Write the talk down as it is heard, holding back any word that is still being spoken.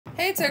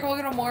Hey, Tick,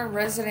 welcome to more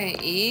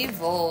Resident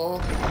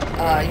Evil.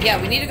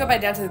 Yeah, we need to go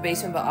back down to the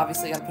basement, but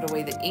obviously gotta put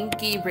away the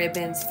inky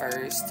ribbons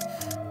first.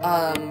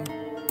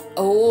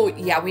 Oh,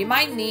 yeah, we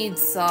might need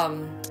a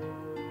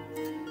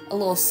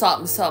little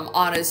something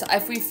on us.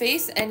 If we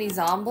face any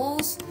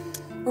zombies,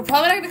 we're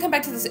probably not gonna come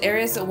back to this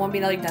area, so it won't be,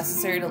 like,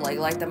 necessary to, like,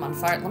 light them on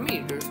fire. Let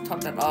me just top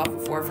that off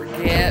before I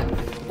forget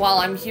while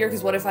I'm here,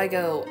 because what if I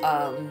go,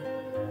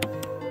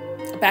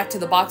 back to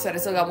the box that I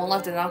still got one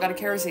left and I don't got a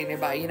kerosene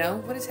nearby, you know?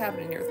 What is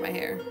happening here with my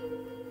hair?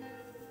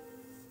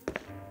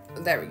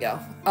 There we go.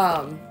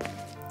 But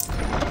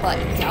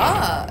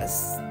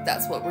yes,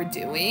 that's what we're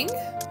doing.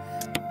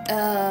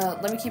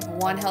 Let me keep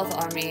 1 health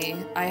on me.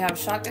 I have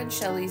shotgun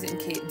shellies in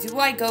case. Do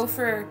I go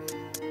for...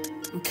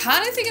 I'm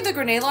kind of thinking the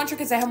grenade launcher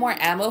because I have more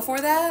ammo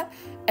for that.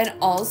 And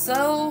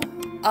also,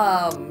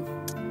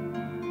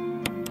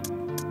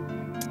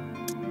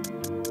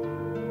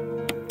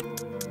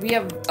 we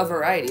have a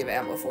variety of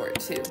ammo for it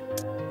too.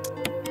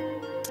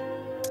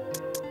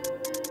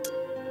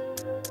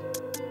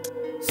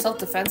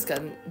 Self-defense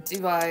gun.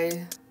 Do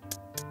I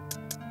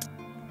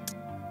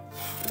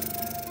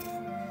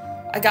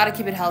gotta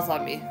keep it health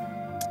on me,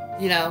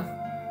 you know?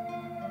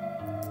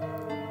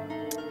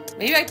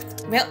 Maybe I'm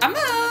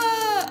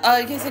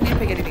in case I need to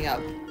pick anything up.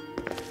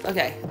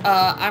 Okay,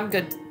 I'm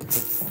good.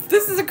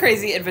 This is a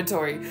crazy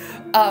inventory.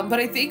 But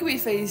I think we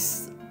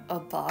face a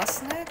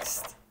boss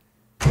next.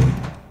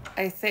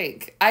 I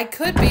think. I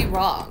could be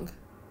wrong.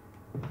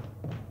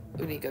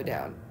 We need to go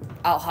down.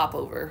 I'll hop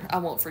over. I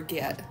won't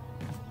forget.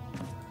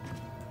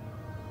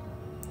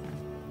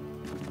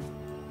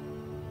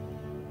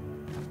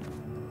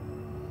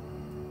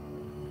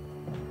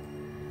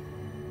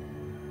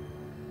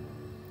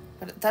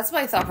 But that's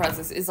my thought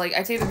process, is like,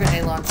 I take the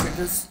grenade launcher,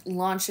 just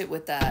launch it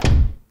with that.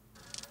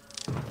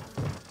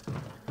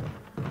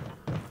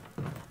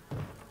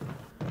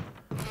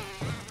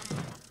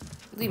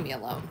 Leave me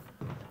alone.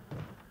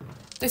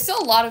 There's still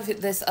a lot of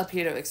this up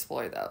here to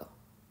explore, though.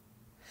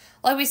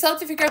 Like, we still have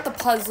to figure out the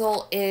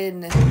puzzle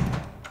in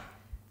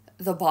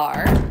the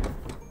bar.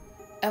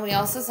 And we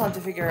also still have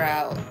to figure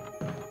out,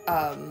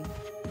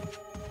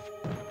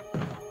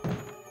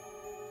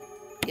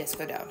 yes,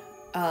 go down.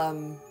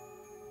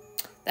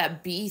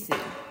 That bee thing.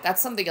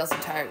 That's something else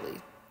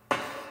entirely.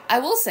 I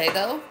will say,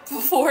 though,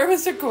 before I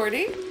was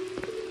recording,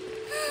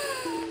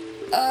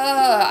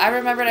 I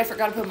remembered I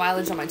forgot to put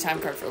mileage on my time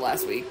card for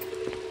last week.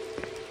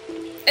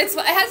 It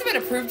hasn't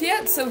been approved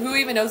yet, so who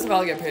even knows if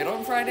I'll get paid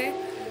on Friday?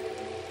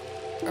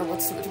 Or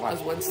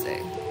tomorrow's Wednesday.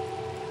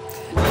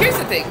 Here's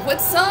the thing, with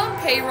some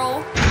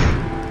payroll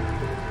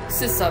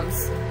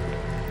systems,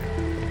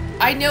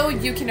 I know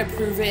you can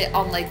approve it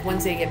on like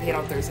Wednesday and get paid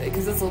on Thursday,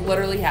 because it's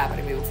literally happened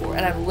to me before,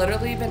 and I've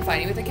literally been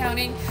fighting with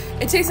accounting.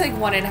 It takes like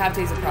 1.5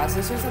 days to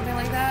process or something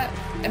like that,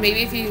 and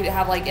maybe if you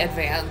have like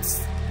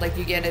advance, like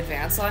you get an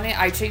advance on it.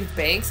 I changed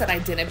banks and I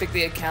didn't pick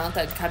the account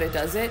that kind of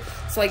does it,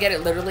 so I get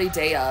it literally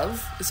day of.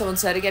 So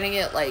instead of getting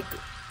it like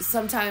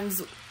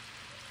sometimes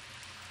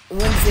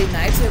Wednesday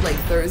night to like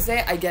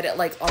Thursday, I get it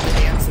like on the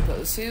day I'm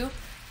supposed to,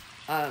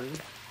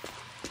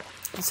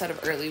 instead of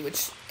early,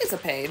 which is a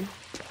pain.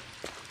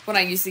 When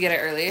I used to get it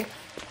early,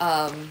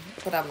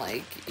 but I'm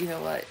like, you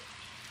know what?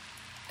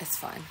 It's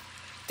fine.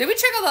 Did we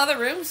check all the other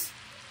rooms?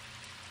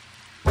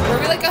 Were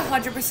we like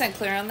 100%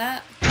 clear on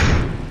that?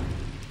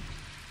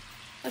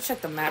 Let's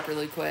check the map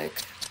really quick.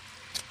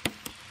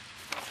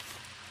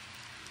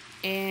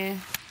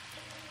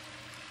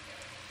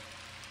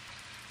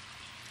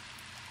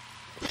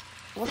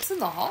 What's in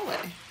the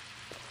hallway?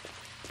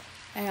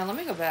 Hang on, let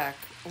me go back.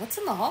 What's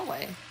in the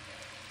hallway?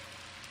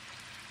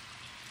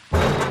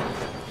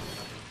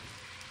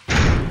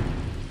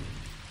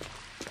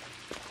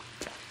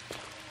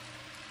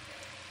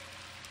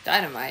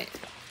 Dynamite.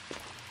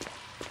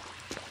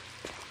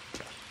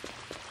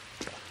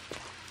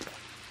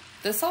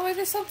 This hallway,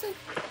 there's something?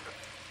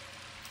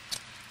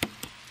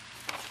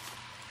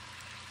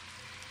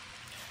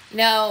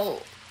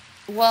 No.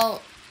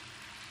 Well.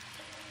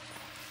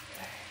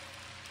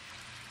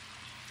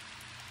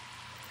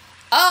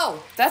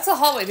 Oh, that's a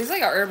hallway. There's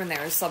like a herb in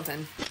there or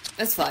something.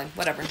 It's fine.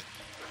 Whatever.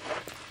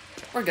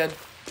 We're good.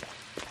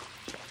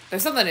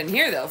 There's something in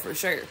here, though, for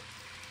sure.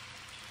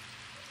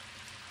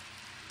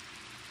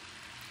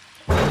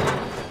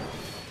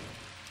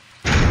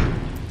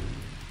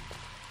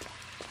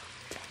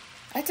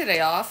 I had today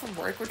off from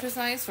work, which was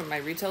nice, from my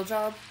retail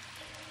job.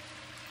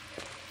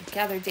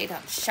 Gather data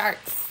on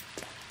sharks.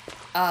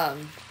 Oh,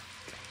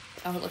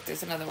 look,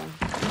 there's another one.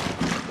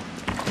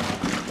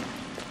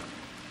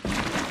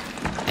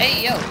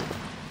 Hey, yo.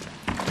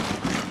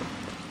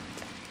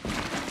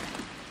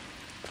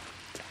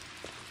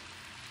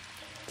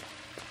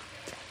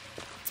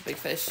 It's a big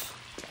fish.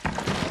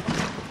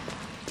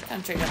 Kind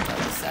of trade up the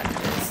other side of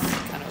this.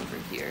 Kind of over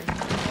here.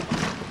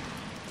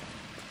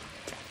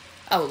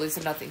 Oh, at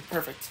least nothing.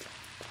 Perfect.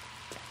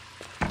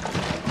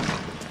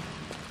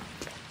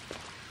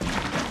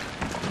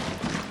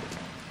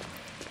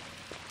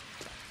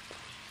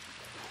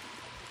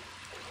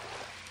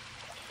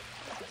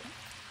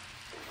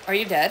 Are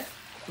you dead?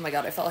 Oh my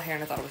god, I felt a hair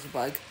and I thought it was a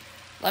bug.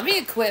 Let me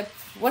equip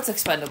What's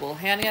expendable?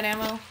 Handgun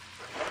ammo?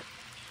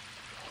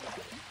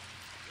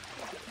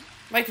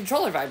 My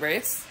controller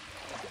vibrates.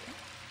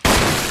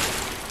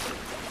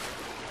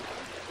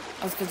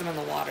 Oh, it's because I'm in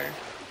the water.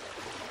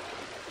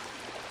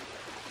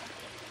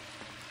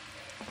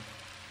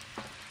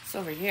 It's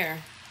over here.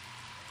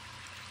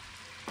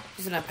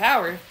 Doesn't have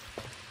power.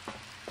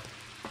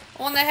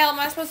 What in the hell am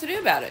I supposed to do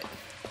about it?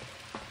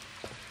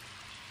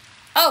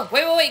 Oh,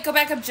 wait. Go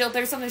back up, Jill.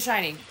 There's something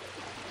shining.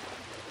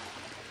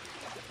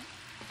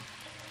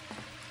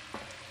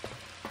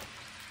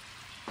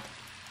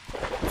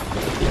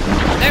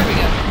 There we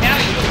go. Now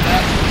you look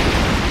up.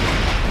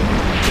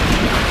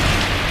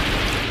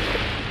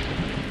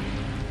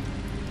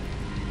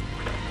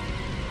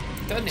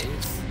 Good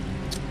news.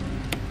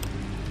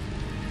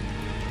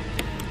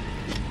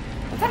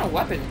 What kind of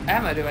weapon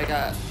ammo do I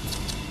got?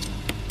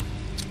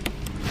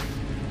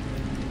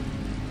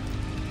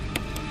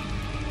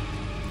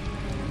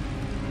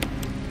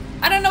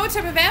 I don't know what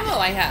type of ammo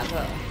I have,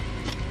 though.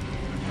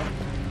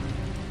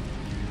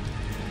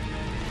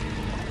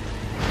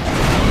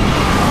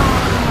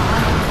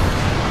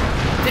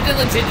 Did it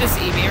legit just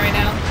eat me right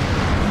now?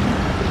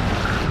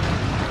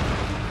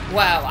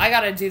 Wow, I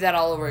gotta do that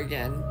all over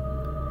again.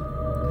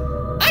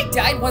 I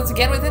died once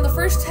again within the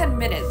first 10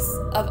 minutes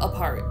of a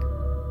part.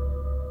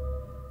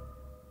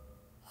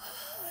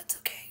 It's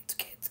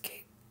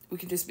okay. We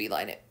can just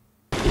beeline it.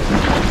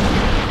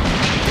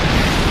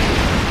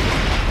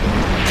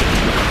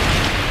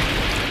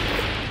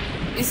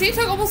 You see, it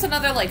took almost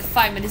another, like,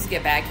 5 minutes to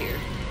get back here.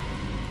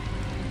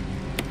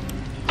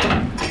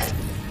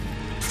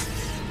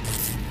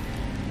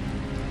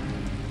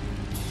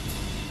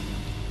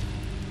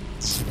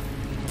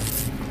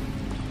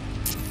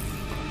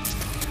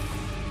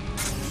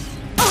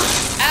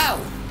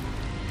 Ow!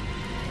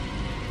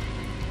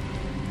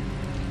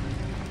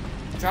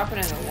 Dropping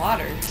in the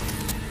water.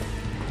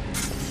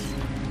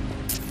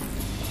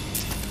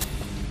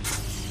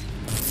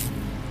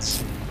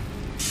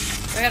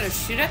 I gotta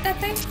shoot at that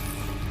thing?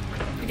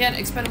 Again,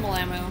 expendable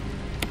ammo.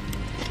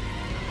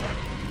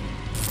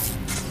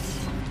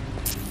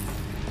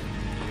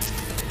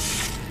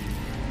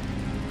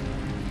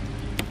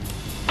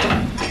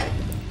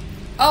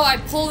 Oh, I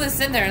pull this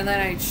in there and then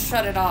I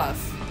shut it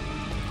off.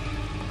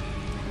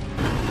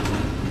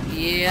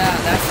 Yeah,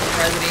 that's the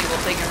Resident Evil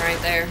thinking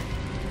right there.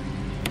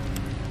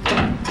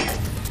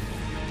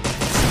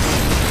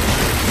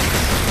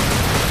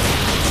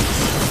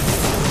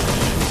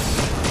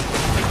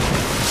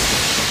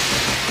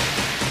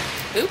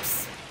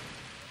 Oops.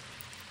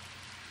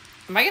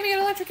 Am I gonna get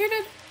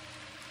electrocuted?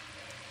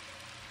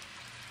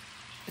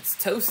 It's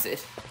toasted.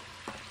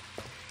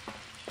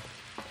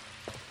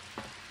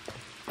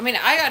 I mean,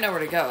 I got nowhere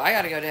to go. I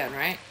gotta go down,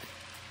 right?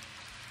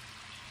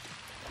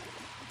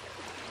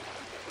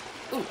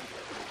 Ooh,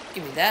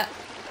 give me that.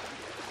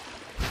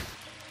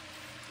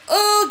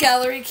 Oh,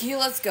 gallery key,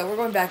 let's go. We're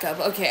going back up.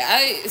 Okay,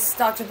 I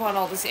stocked up on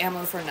all this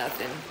ammo for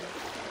nothing.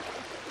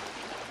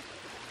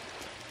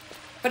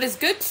 But it's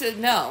good to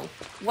know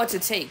what to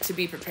take to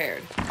be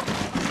prepared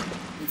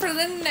for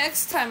the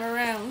next time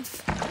around.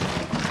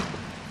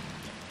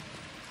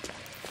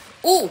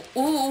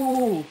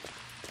 Ooh.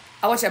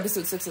 I watched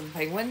episode 6 of The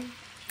Penguin.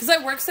 Because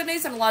I work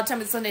Sundays and a lot of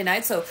time it's Sunday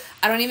night, so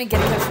I don't even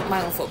get to catch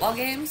my own football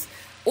games.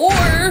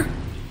 Or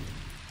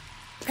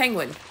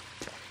Penguin.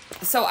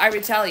 So I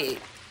retaliate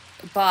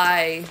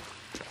by...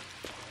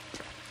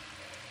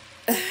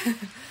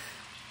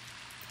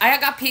 I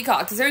got Peacock,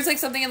 because there's like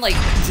something in like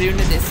June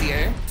of this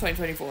year,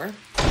 2024,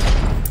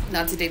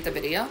 not to date the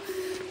video,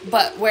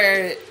 but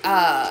where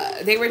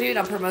they were doing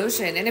a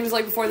promotion, and it was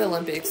like before the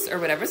Olympics or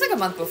whatever. It's like a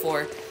month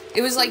before.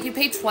 It was like you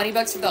paid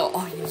 $20 for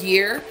the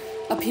year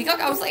of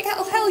Peacock. I was like,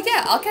 hell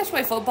yeah, I'll catch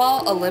my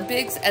football,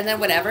 Olympics, and then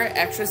whatever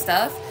extra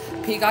stuff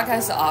Peacock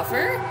has to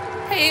offer.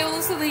 Hey,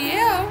 well, so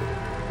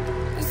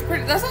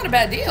that's not a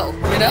bad deal,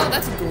 you know?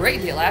 That's a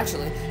great deal,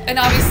 actually. And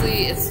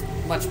obviously, it's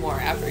much more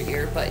after a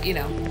year, but you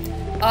know.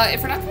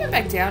 If we're not coming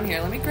back down here,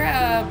 let me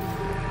grab...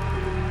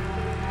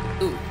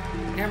 Ooh,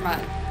 never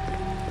mind.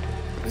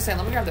 I was saying,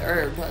 let me grab the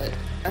herb, but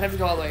I'd have to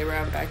go all the way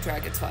around,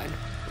 backtrack, it's fine.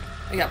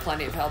 We got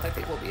plenty of health, I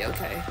think we'll be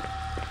okay.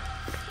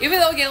 Even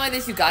though a game like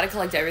this, you gotta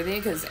collect everything,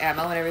 because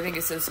ammo and everything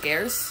is so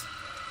scarce.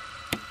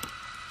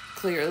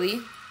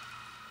 Clearly.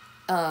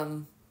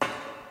 I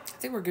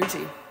think we're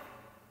Gucci.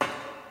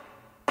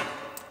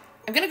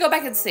 I'm gonna go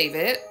back and save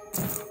it.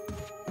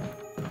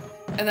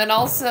 And then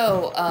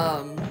also,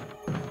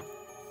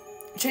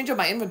 change up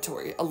my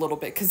inventory a little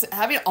bit, because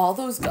having all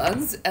those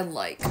guns and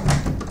like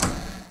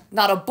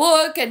not a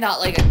book and not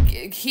like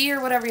a key or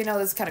whatever, you know,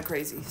 that's kind of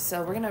crazy.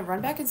 So we're gonna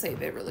run back and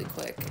save it really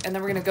quick, and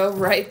then we're gonna go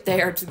right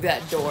there to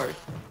that door.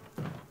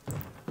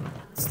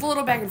 It's a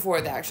little back and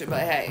forth action,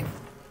 but hey,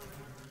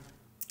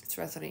 it's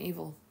Resident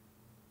Evil.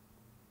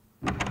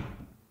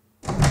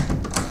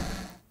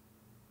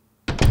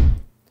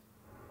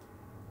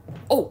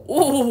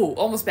 Oh,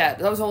 almost bad.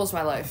 That was almost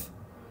my life.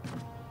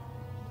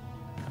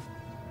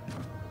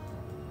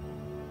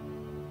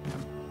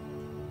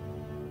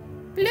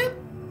 Bloop.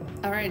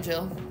 All right,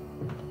 Jill.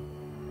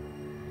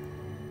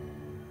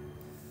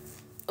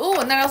 Oh,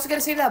 and then I also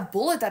gotta save that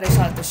bullet that I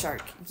shot at the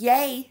shark.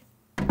 Yay.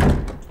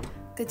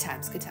 Good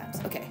times, good times.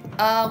 Okay.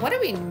 What do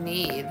we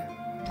need?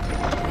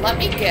 Let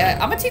me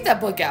get... I'm gonna take that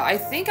book out. I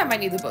think I might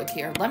need the book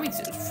here. Let me...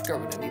 Girl,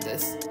 we don't need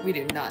this. We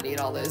do not need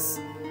all this.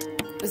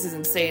 This is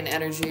insane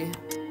energy.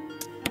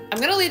 I'm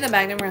gonna leave the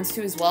magnum rounds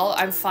too as well.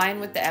 I'm fine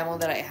with the ammo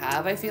that I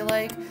have, I feel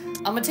like.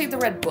 I'm gonna take the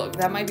red book.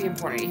 That might be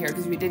important here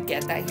because we did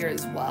get that here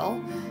as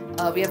well.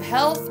 We have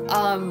health.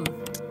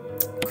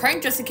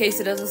 Crank just in case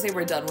it doesn't say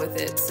we're done with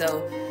it.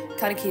 So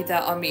kind of keep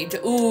that on me.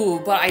 Ooh,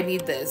 but I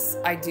need this.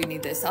 I do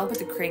need this. I'll put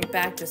the crank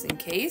back just in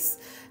case.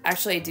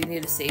 Actually, I do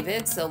need to save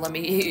it. So let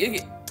me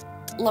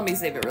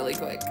save it really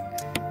quick.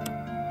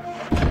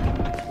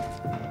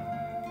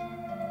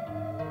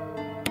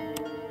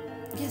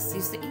 Yes,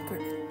 use the ink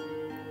ribbon.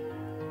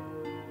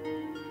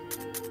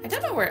 I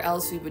don't know where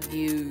else we would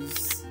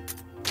use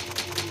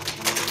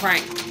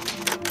crank.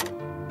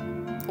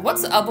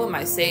 What's up with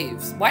my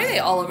saves? Why are they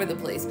all over the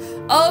place?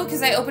 Oh,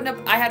 because I opened up,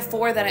 I had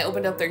 4, then I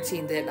opened up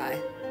 13, didn't I?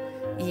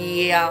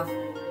 Yeah.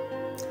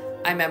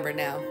 I remember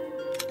now.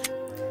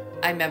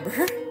 I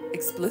remember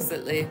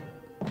explicitly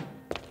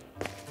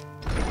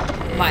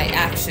my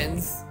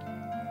actions.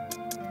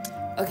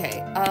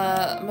 Okay,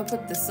 I'm gonna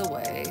put this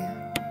away.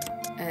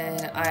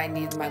 And I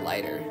need my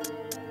lighter.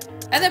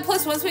 And then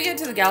plus, once we get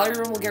to the gallery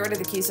room, we'll get rid of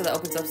the key so that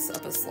opens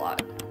up a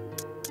slot.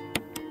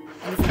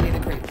 And if we need the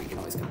crate, we can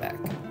always come back.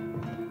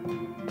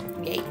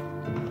 Yay.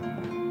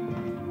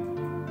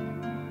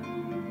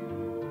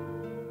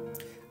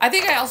 I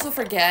think I also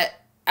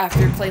forget,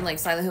 after playing like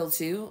Silent Hill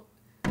 2,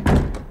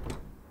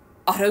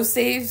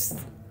 autosaves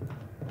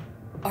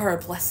are a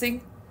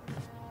blessing.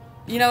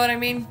 You know what I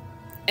mean?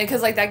 And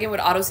because like that game would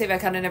autosave, I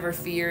kind of never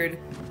feared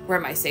where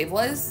my save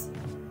was.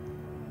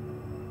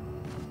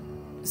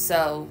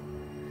 So,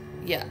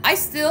 yeah. I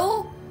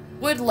still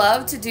would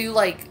love to do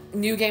like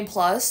New Game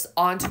Plus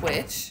on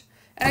Twitch.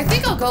 And I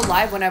think I'll go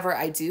live whenever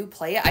I do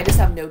play it. I just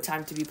have no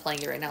time to be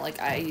playing it right now. Like,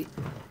 I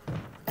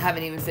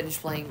haven't even finished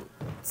playing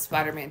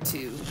Spider-Man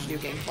 2 New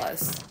Game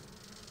Plus.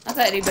 Not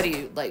that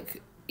anybody,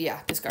 like, yeah,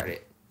 discard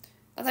it.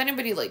 Not that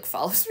anybody, like,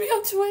 follows me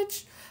on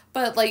Twitch.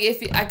 But, like,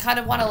 if I kind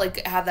of want to,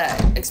 like, have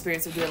that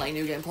experience of doing, like,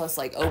 New Game Plus,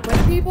 like, open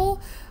to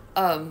people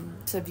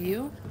to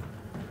view.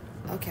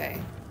 Okay.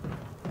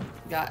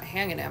 Got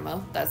handgun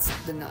ammo. That's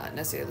not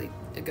necessarily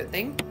a good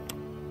thing.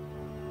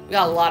 We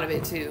got a lot of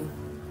it, too.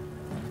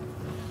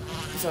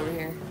 It's over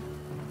here.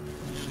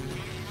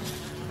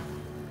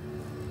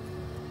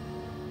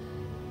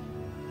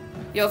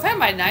 Yo, if I had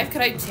my knife,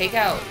 could I take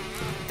out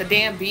the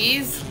damn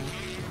bees?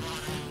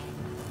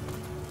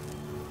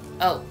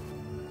 Oh.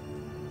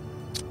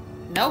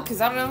 No,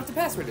 because I don't know what the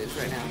password is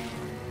right now.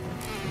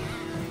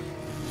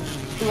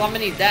 Ooh, I'm gonna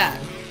need that.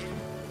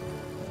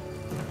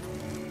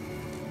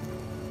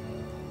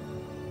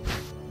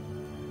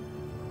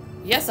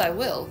 Yes, I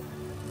will.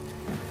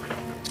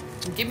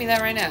 Give me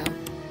that right now.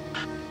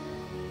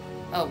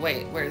 Oh,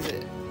 wait, where is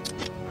it?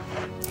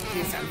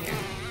 It's down here.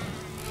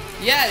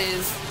 Yeah, it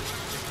is.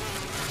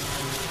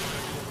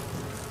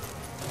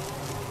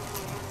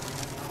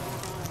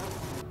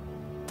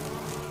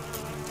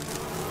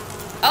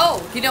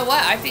 Oh, you know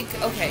what? I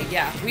think, okay,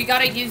 yeah. We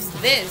gotta use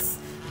this.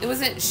 It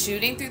wasn't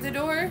shooting through the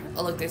door.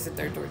 Oh, look, there's a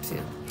third door,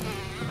 too.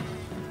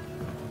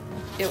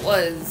 It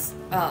was,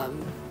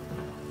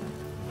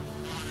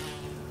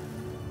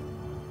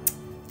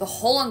 the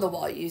hole in the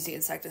wall, you use the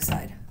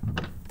insecticide.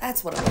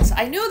 That's what it was.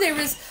 I knew there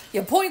was,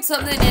 you point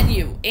something and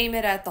you aim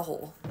it at the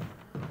hole.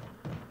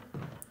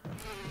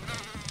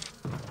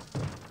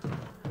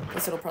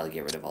 Guess it'll probably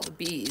get rid of all the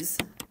bees.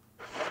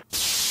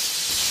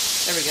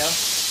 There we go.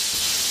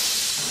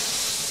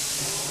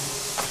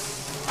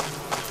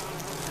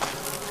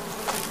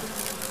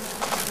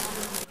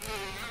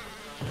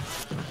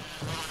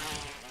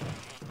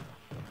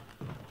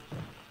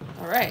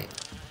 All right.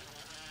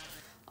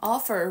 All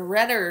for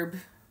red herb.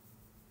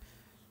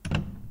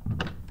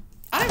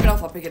 I don't even know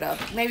if I'll pick it up.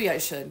 Maybe I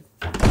should.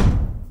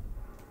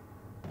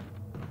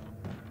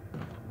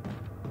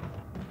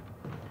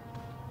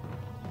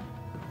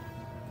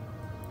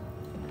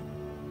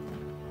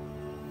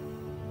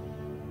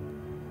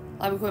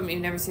 Lab equipment,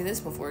 you've never seen this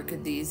before.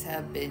 Could these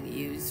have been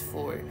used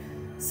for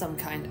some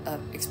kind of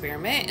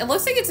experiment? It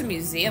looks like it's a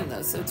museum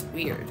though, so it's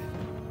weird.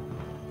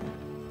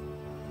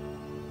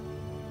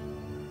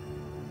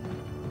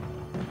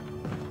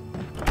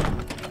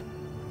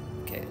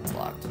 Okay, it's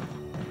locked.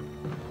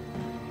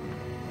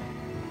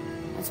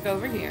 Let's go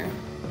over here.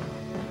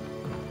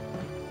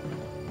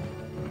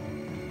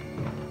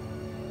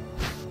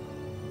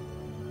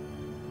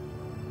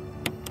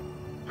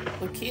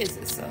 What key is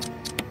this though?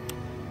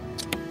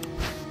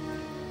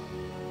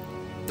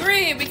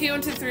 3! We can go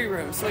into 3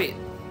 rooms. Sweet.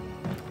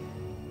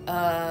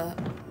 I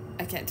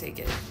can't take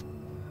it.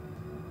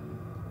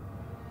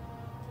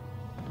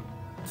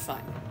 It's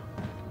fine.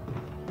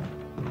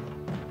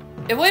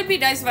 It would be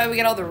nice if I would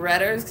get all the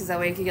redders, because that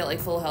way I could get like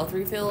full health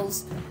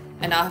refills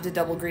and not have to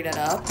double green it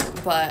up.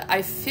 But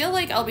I feel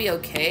like I'll be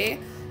okay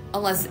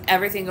unless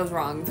everything goes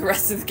wrong the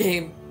rest of the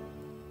game.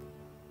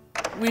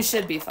 We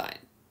should be fine.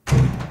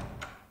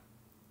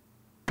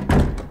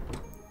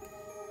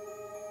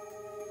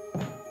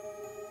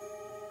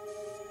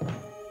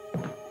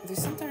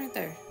 there's something right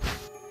there.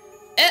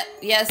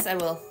 Yes, I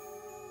will.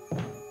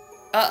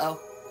 Uh-oh.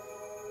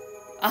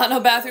 I don't know,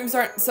 bathrooms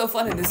aren't so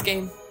fun in this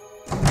game.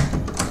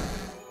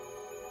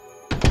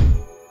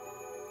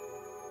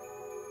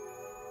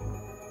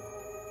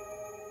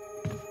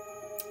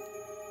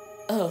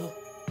 Oh.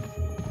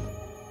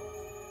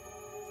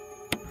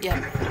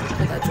 Yeah,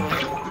 pull that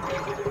joint.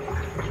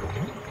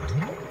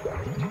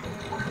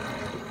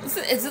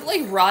 Is it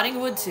like rotting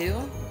wood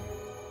too?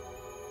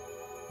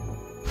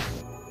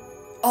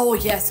 Oh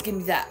yes, give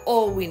me that.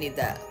 Oh, we need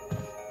that.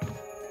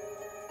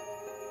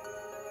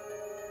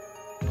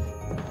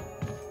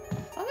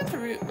 As long as the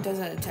root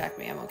doesn't attack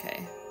me, I'm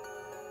okay.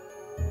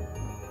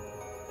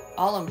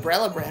 All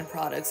Umbrella brand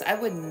products. I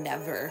would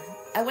never.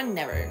 I would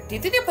never. Do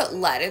you think they put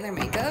lead in their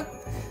makeup?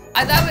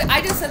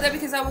 I just said that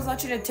because I was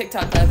watching a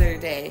TikTok the other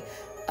day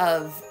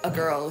of a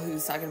girl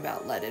who's talking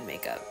about lead in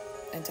makeup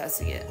and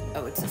testing it.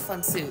 Oh, it's a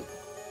fun suit.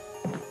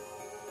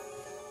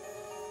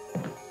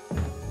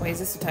 Wait, is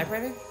this a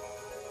typewriter?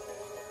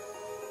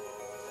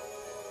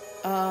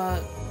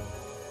 No.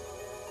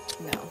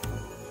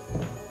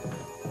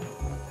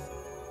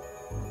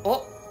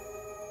 Oh.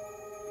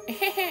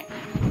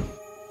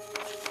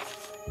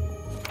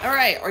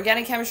 Alright,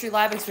 organic chemistry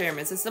lab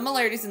experiments. The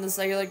similarities in the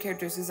cellular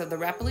characteristics of the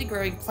rapidly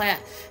growing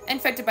plant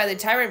infected by the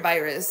tyrant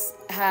virus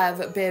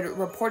have been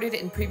reported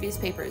in previous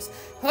papers.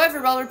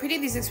 However, while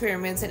repeating these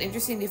experiments, an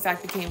interesting new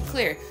fact became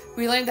clear.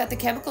 We learned that the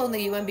chemical in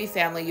the UMB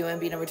family,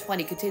 UMB number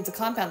 20, contains a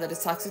compound that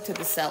is toxic to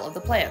the cell of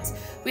the plants.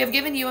 We have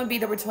given UMB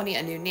number 20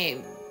 a new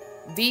name,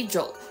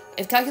 V-Jolt.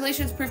 If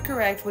calculations prove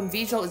correct, when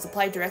V-Jolt is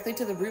applied directly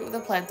to the root of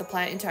the plant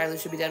entirely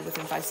should be dead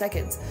within 5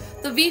 seconds.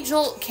 The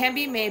V-Jolt can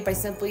be made by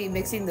simply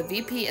mixing the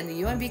VP and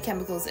the UMB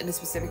chemicals in a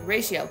specific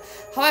ratio.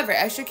 However,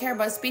 extra care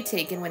must be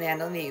taken when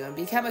handling the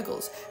UMB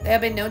chemicals. They have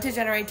been known to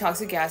generate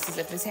toxic gases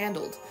if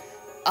mishandled.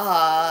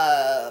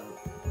 What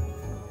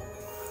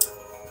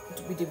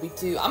did we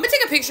do? I'm gonna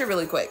take a picture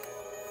really quick.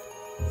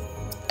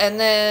 And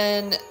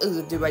then,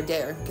 do I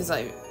dare? Because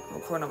I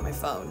record on my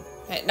phone.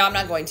 No, I'm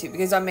not going to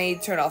because I may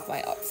turn off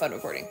my phone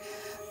recording.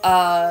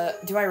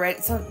 Do I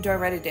write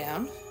it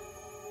down?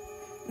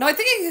 No, I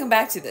think I can come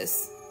back to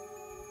this.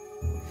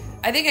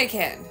 I think I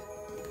can.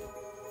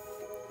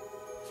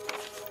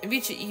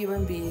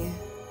 UMB,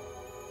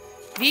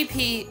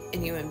 VP,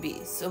 and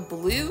UMB. So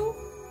blue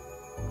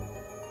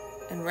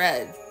and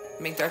red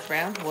make dark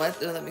brown.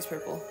 What? Oh, that makes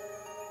purple.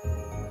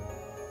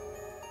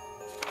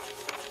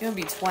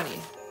 UMB 20.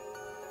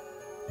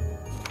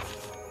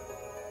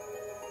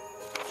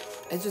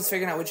 It's just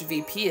figuring out which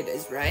VP it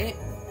is, right?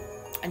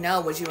 I know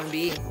which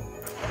UMB.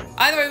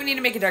 Either way, we need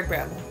to make a dark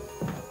brown.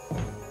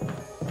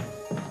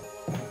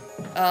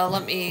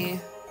 Let me...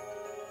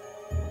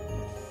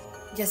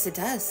 Yes, it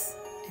does.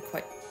 It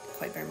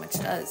quite very much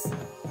does.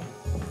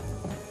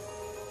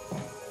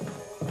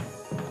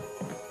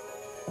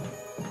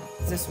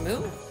 Does this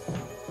move?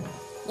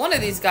 One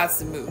of these got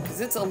to move,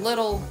 because it's a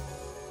little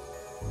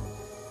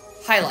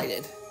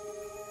highlighted.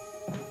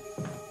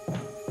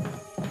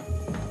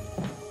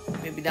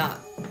 Maybe not.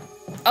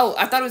 Oh,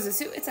 I thought it was a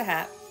suit. It's a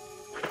hat.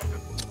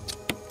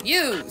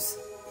 Use.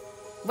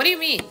 What do you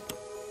mean?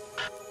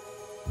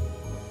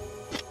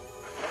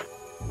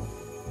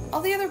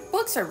 All the other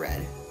books are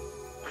red.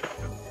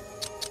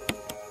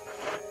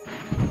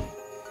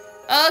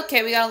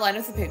 Okay, we gotta line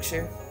up the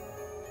picture.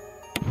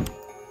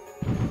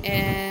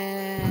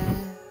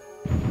 And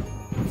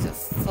there's a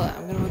foot.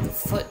 I'm gonna move the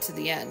foot to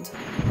the end.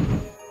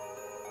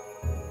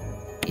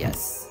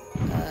 Yes.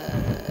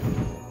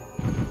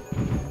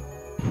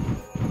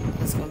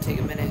 This is gonna take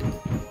a minute.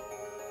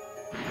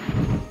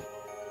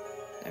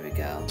 There we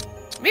go.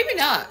 Maybe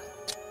not.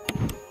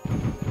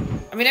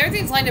 I mean,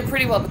 everything's lined up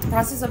pretty well, but the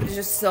process of it is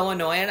just so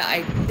annoying.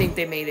 I think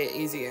they made it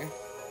easier.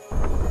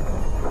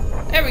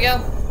 There we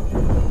go.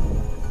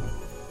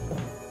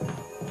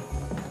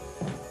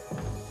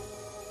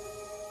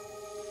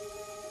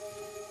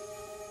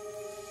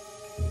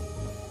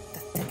 The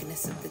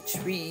thickness of the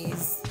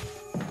trees.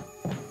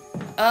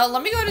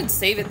 Let me go ahead and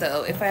save it,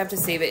 though, if I have to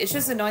save it. It's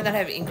just annoying that I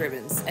have ink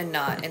ribbons and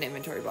not an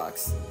inventory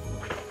box.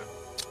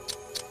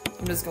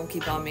 I'm just gonna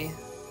keep on me.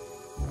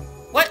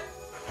 What?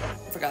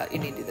 I forgot, you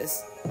need to do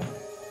this.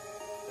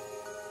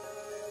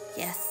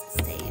 Yes,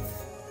 save.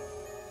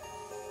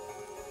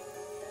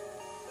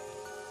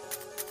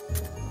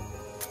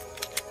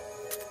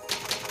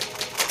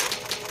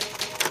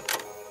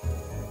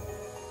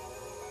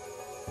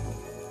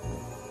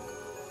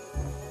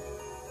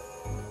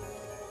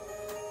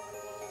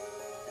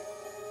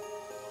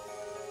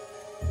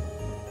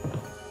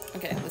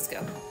 Okay, let's go.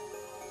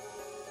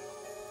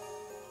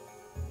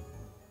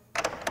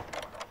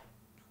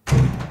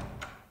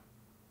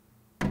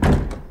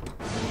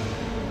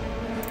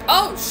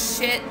 Oh,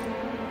 shit.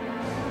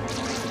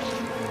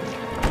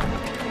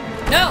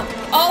 No.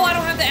 Oh, I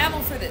don't have the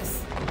ammo for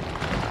this.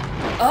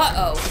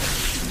 Uh-oh.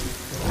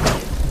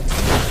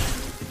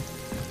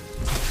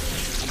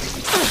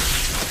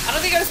 I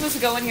don't think I was supposed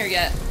to go in here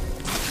yet.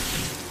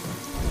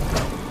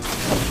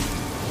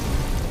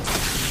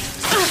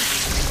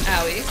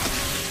 Owie.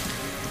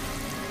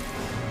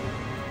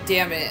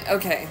 Damn it.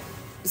 Okay.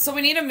 So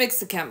we need to mix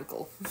the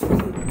chemical.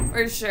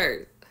 For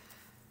sure.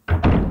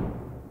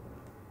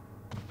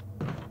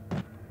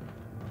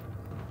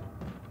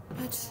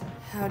 But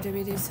how do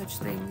we do such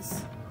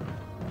things?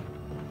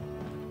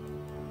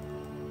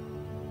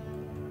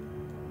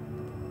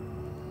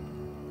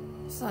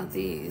 It's not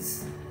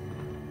these.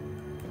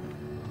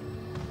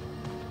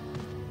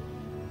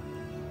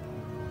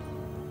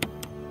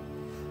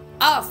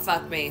 Oh,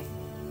 fuck me.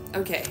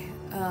 Okay.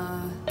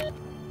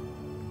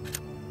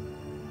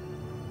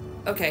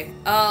 Okay.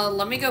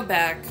 Let me go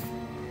back.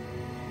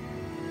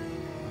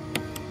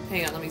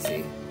 Hang on, let me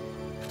see.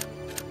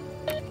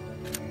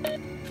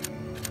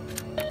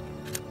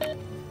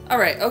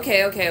 Alright,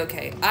 okay. I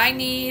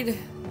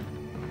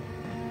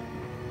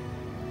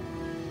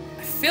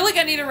feel like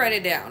I need to write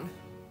it down.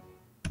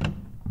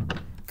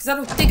 Because I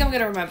don't think I'm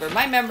gonna remember.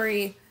 My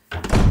memory...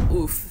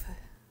 Oof.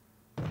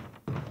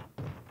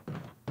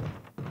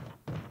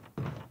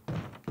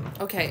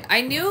 Okay,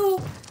 I knew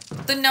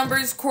the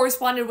numbers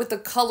corresponded with the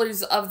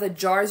colors of the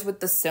jars with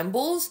the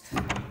symbols.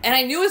 And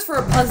I knew it was for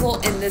a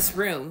puzzle in this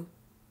room.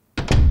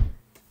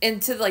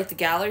 Into, like, the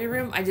gallery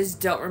room. I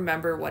just don't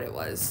remember what it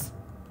was.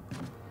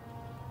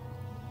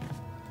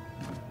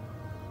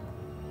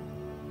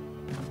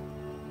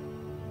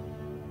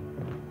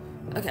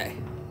 Okay.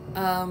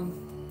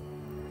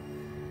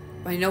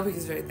 My notebook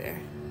is right there.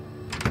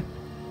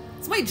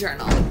 It's my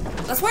journal.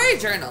 That's why I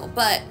journal,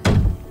 but,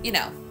 you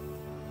know.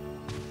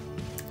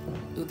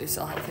 Ooh, there's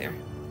still health here.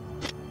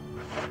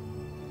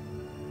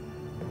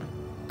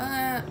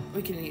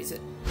 We can use it.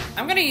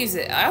 I'm gonna use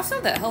it. I also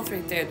have that health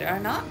right there. Did I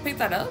not pick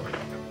that up?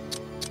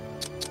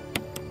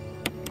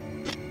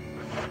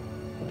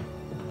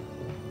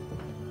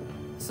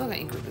 Still got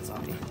ink ribbons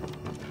on me.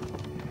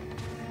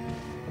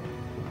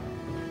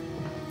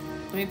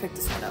 Let me pick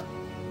this one up.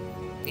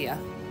 Yeah.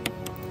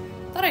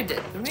 Thought I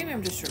did, but maybe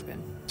I'm just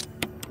tripping.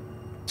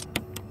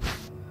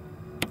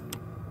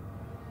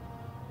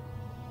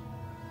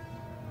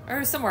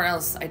 Or somewhere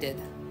else I did.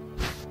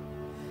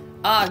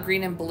 Ah,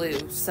 green and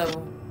blue.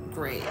 So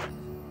great.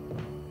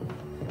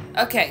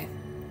 Okay.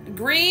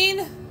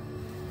 Green,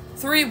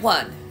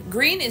 3-1.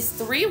 Green is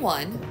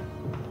 3-1.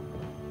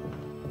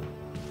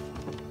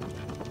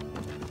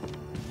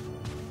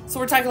 So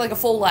we're talking like a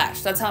full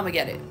lash. That's how I'm gonna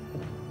get it.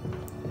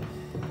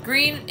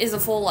 Green is a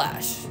full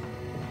lash.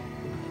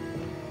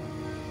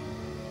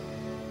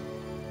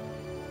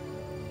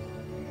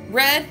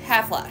 Red,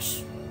 half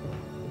lash.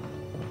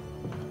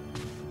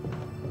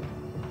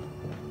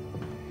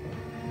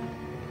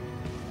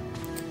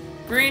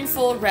 Green,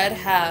 full, red,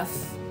 half.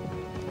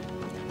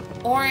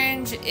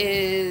 Orange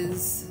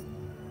is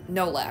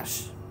no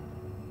lash.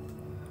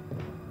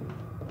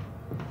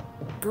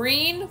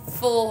 Green,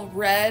 full,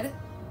 red,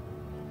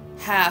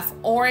 half.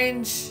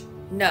 Orange,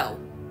 no.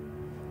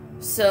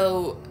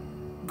 So,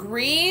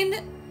 green,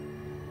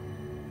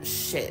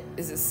 shit,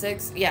 is it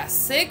 6? Yeah,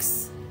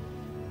 6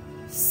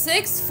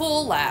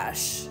 full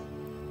lash,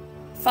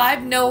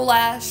 5 no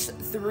lash,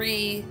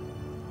 3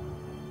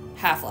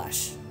 half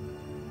lash.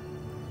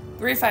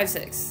 3, 5,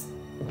 6.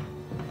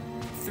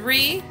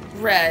 3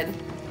 red,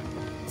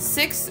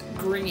 6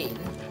 green,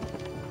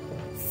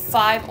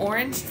 5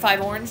 orange.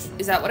 5 orange,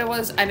 is that what it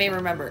was? I may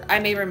remember.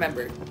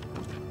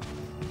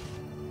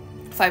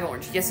 5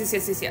 orange.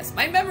 Yes.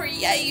 My memory,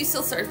 yay, you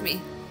still served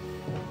me.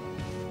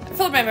 I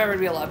feel like my memory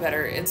would be a lot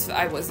better.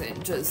 I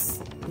wasn't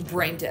just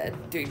brain dead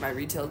doing my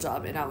retail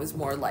job, and I was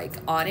more like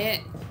on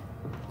it,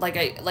 like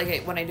I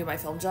when I do my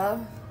film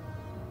job.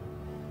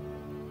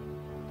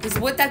 Because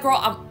with that girl,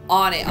 I'm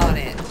on it.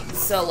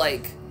 So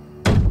like,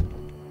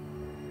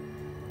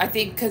 I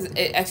think because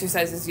it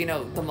exercises, you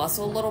know, the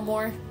muscle a little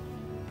more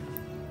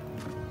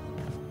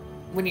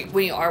when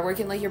you are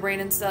working like your brain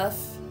and stuff.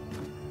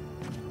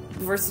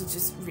 Versus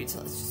just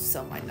retail, it's just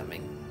so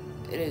mind-numbing.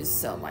 It is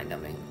so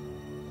mind-numbing.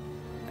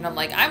 And I'm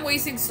like, I'm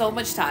wasting so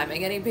much time and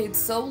getting paid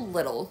so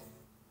little.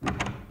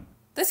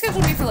 They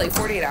scheduled me for like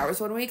 48 hours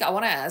one week. I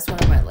want to ask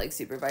one of my like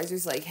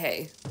supervisors, like,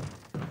 hey,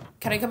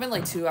 can I come in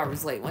like 2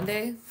 hours late one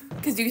day?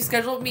 Because you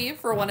scheduled me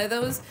for one of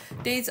those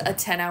days, a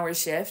 10-hour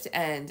shift,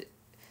 and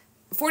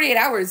 48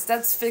 hours,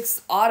 that's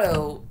fixed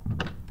auto,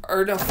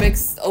 or no,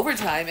 fixed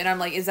overtime. And I'm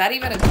like, is that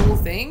even a cool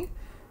thing?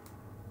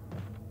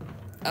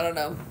 I don't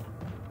know.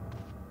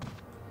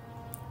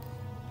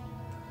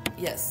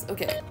 Yes,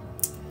 okay.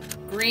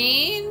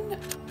 Green,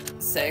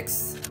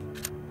 6.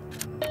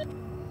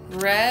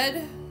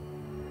 Red,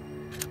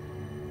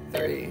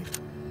 3.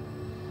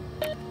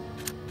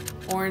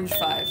 Orange,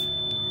 5.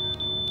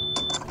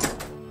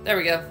 There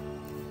we go.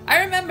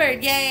 I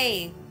remembered,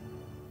 yay!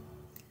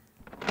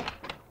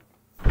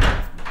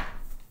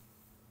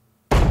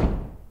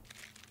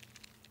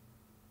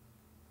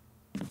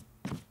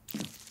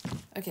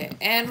 Okay,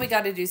 and we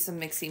gotta do some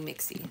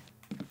mixy.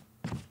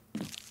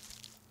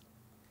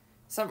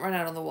 Something run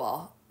out on the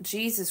wall.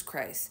 Jesus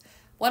Christ.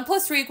 1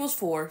 plus 3 equals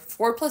 4.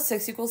 4 plus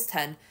 6 equals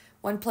 10.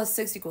 1 plus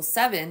 6 equals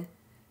 7.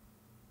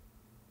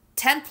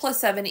 10 plus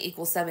 7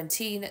 equals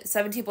 17.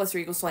 17 plus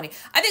 3 equals 20.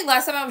 I think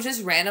last time I was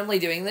just randomly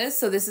doing this,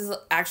 so this is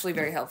actually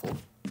very helpful.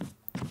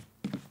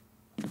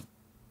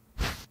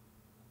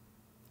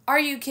 Are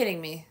you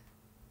kidding me?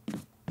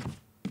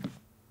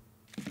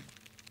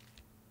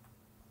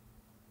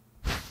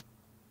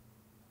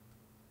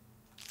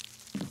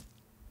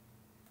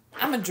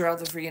 I'm gonna draw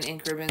the freaking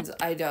ink ribbons.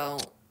 I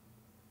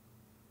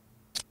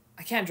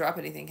can't drop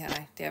anything, can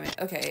I? Damn it.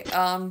 Okay,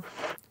 I'm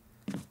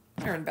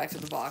gonna run back to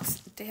the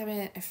box. Damn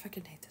it, I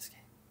fucking hate this game.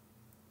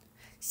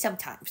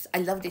 Sometimes. I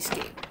love this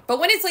game. But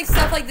when it's like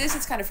stuff like this,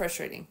 it's kind of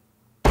frustrating.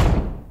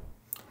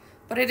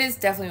 But it is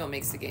definitely what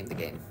makes the game the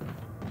game.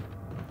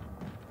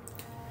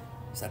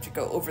 Just have to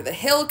go over the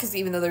hill, because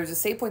even though there was a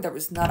save point, there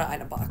was not an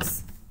item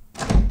box.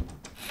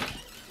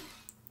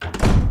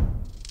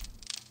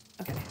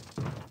 Okay.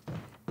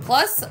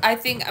 Plus, I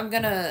think I'm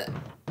gonna...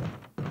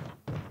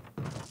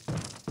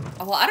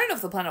 Well, I don't know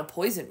if the plant will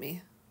poison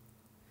me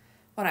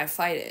when I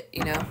fight it,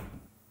 you know?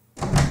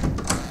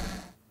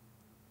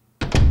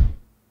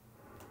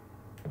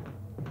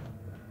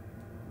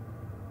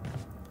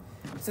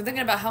 So I'm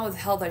thinking about how much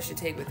health I should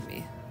take with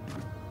me.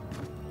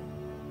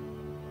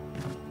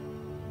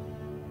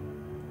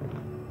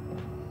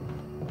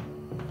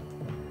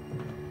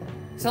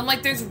 So I'm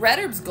like, there's red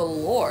herbs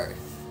galore.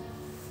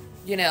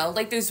 You know,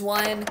 like there's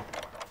one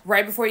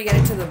right before you get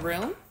into the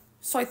room.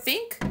 So I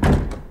think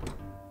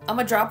I'm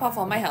gonna drop off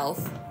all my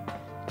health.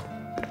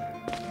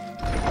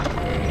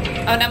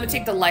 Oh, and I'm gonna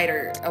take the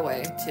lighter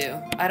away too.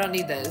 I don't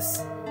need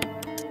this.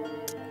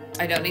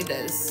 I don't need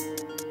this.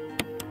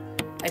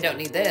 I don't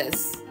need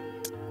this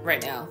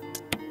right now.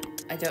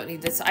 I don't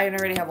need this. I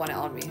already have one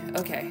on me.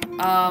 Okay.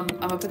 I'm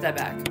gonna put that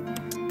back.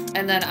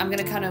 And then I'm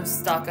gonna kind of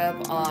stock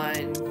up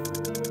on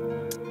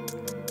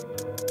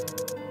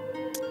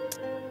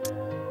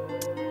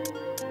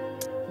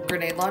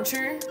grenade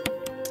launcher.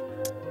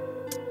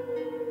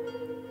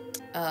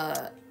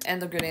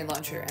 And the grenade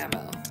launcher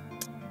ammo.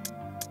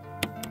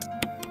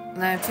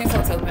 And I have 2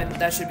 slots open.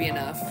 That should be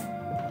enough.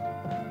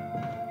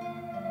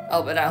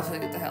 Oh, but I also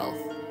get the health.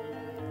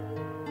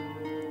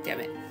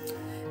 Damn it.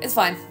 It's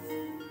fine.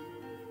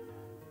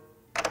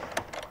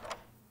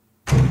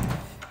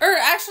 Or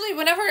actually,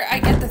 whenever I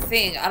get the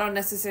thing, I don't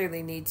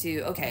necessarily need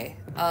to. Okay.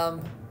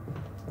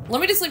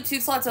 Let me just leave 2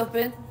 slots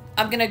open.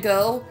 I'm gonna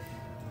go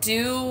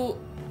do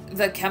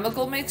the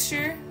chemical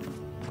mixture.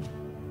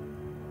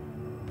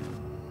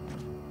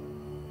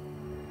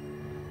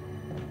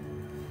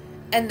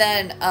 And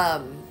then,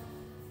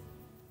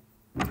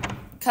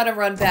 kind of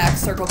run back,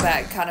 circle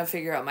back, kind of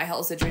figure out my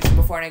health situation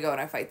before I go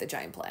and I fight the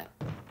giant plant.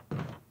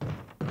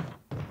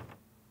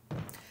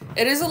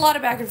 It is a lot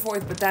of back and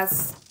forth, but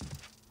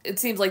it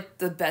seems like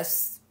the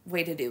best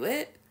way to do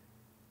it.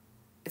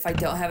 If I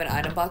don't have an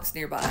item box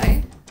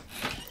nearby,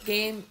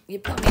 game, you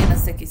put me in a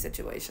sticky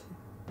situation.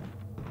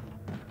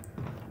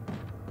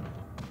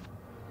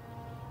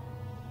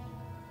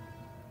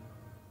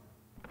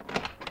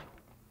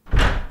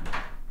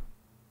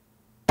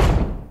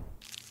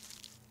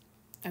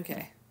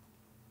 Okay.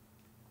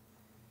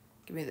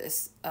 Give me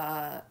this.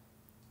 You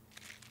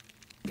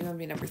want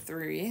me number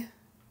 3?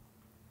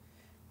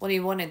 We'll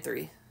need 1 and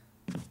 3.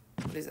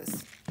 What is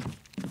this?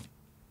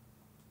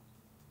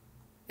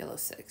 Yellow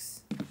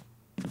 6.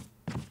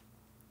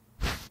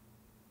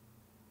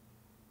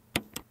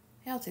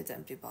 Yeah, I'll take the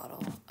empty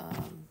bottle.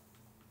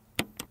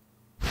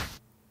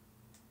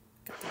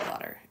 Got the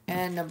water.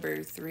 And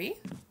number 3.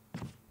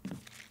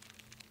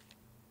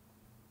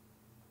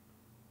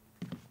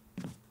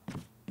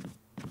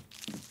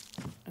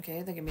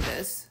 Okay, then give me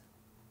this.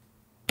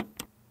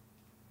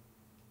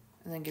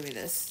 And then give me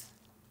this.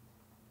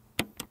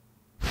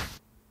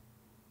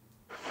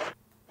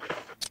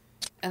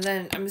 And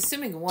then I'm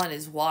assuming 1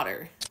 is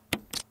water.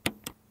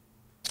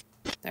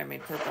 There, I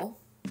made purple.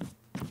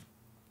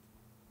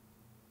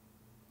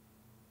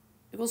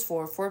 Equals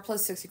 4. 4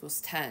 plus 6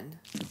 equals 10.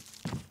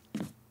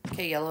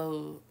 Okay,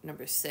 yellow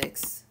number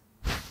 6.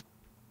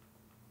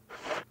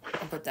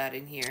 I'll put that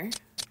in here.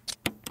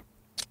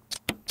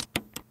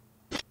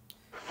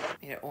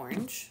 Made it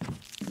orange.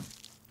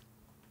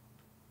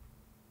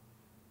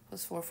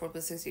 Plus 4, 4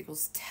 plus 6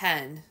 equals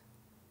 10.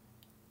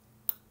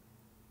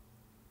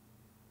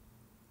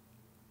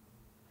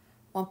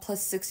 1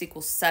 plus 6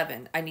 equals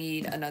 7. I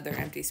need another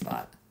empty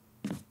spot.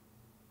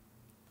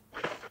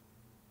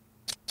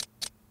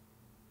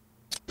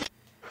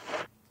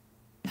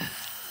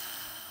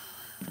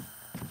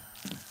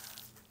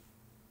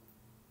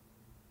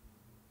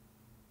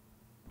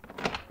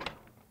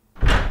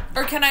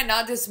 Or can I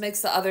not just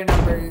mix the other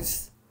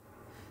numbers?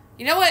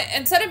 You know what?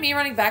 Instead of me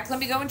running back, let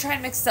me go and try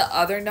and mix the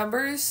other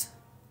numbers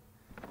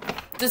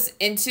just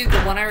into the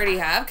one I already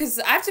have. Because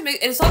I have to make...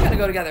 It's all going to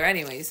go together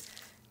anyways.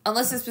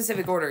 Unless the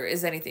specific order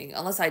is anything.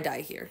 Unless I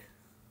die here.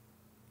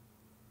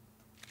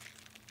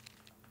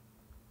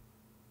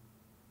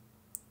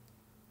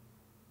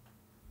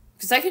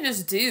 Because I can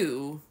just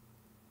do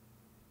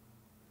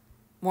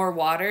more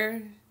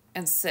water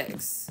and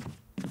 6.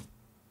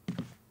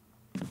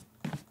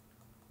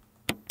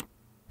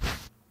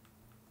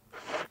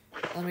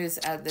 Let me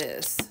just add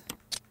this.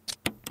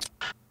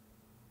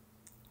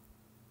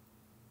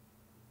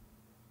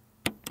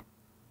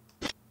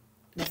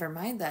 Never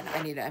mind then.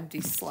 I need an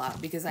empty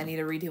slot because I need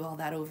to redo all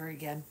that over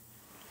again.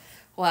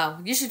 Wow,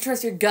 you should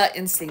trust your gut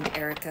instinct,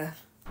 Airwreckah.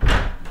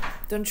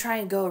 Don't try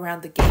and go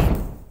around the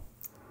game.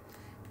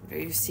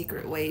 Very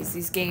secret ways.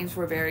 These games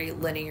were very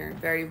linear,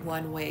 very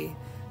one way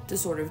to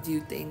sort of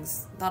do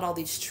things. Not all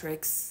these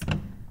tricks,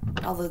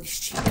 all of these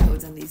cheat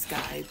codes and these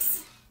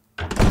guides.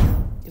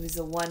 It was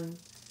a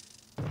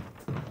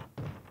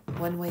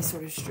one-way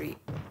sort of street.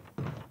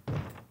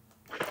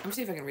 Let me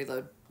see if I can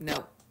reload.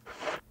 No.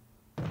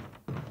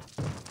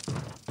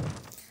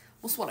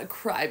 Almost want to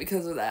cry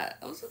because of that.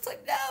 I was just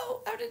like,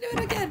 no, I have to do it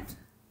again.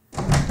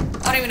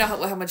 I don't even know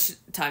how much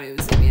time it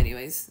would save me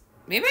anyways.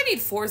 Maybe I need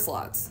 4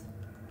 slots.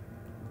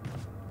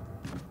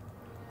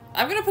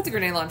 I'm gonna put the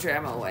grenade launcher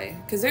ammo away,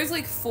 because there's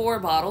like 4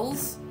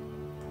 bottles.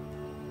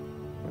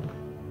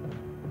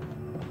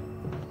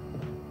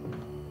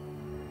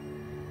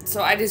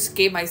 So I just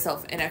gave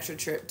myself an extra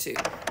trip too.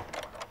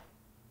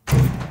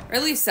 Or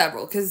at least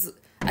several, because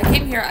I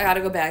came here, I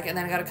gotta go back, and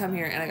then I gotta come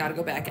here, and I gotta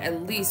go back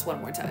at least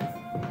one more time.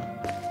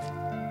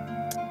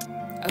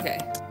 Okay.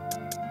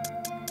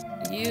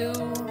 You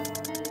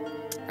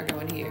are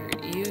going here.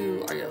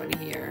 You are going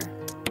here.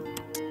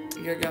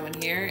 You're going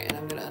here, and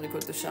I'm gonna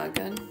unequip the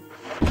shotgun.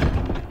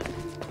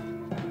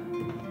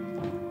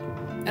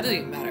 That doesn't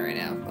even matter right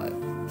now, but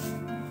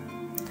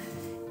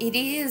it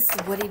is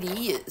what it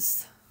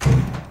is.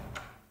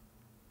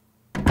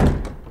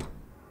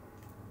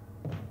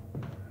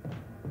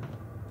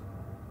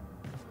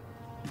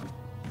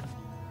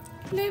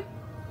 Bloop.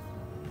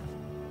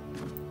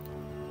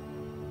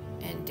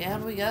 And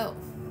down we go.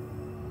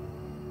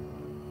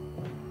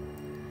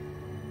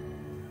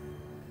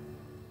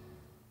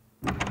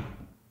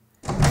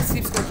 My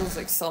sleep schedule's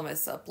like so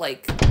messed up.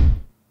 Like,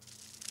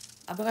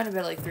 I'm going to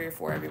bed like 3 or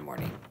 4 every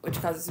morning,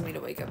 which causes me to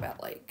wake up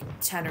at like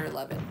 10 or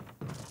 11.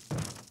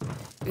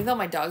 Even though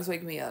my dogs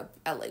wake me up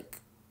at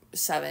like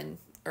 7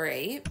 or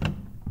 8,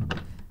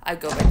 I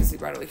go back to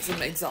sleep right away because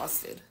I'm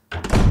exhausted.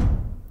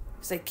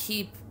 Because I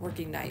keep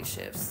working night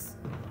shifts.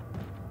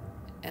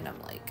 And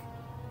I'm like,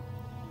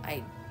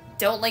 I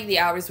don't like the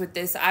hours with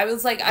this. I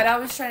was like, I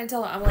was trying to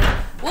tell her, I'm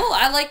like, well,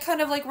 I like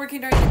kind of like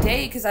working during the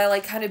day because I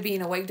like kind of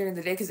being awake during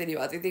the day because I do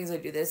other things. I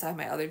do this. I have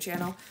my other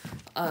channel.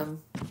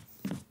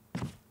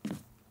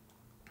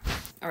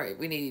 Alright,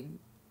 we need...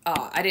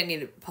 I didn't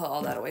need to put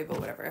all that away, but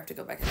whatever. I have to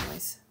go back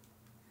anyways.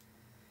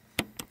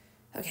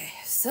 Okay,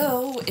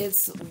 so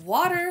it's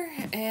water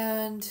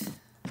and...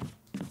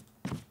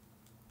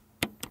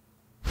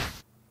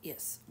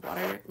 Yes,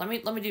 water. Let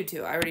me do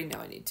 2. I already know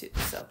I need 2,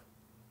 so...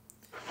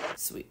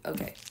 Sweet,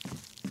 okay.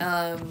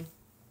 1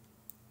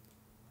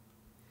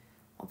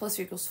 plus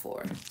 3 equals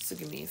 4. So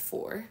give me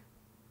 4.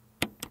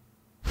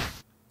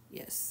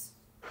 Yes.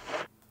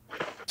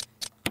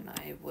 And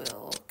I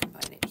will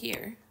combine it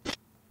here.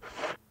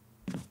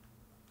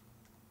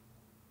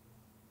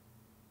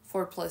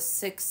 4 plus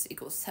 6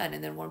 equals 10,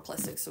 and then 1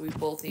 plus 6, so we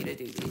both need to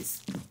do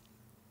these.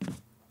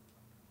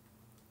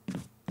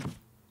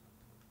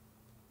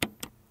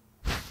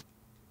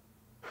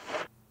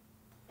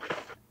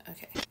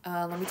 Okay,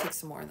 let me take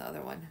some more in the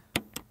other one.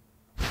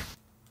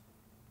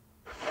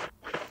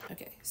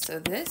 Okay, so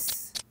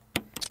this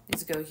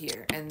needs to go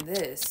here, and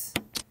this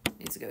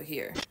needs to go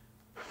here.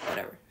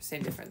 Whatever,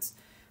 same difference.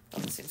 All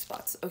the same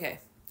spots. Okay,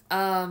 we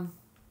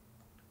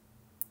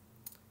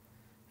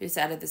just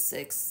added the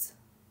 6.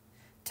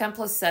 10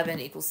 plus 7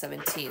 equals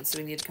 17, so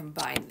we need to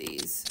combine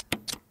these.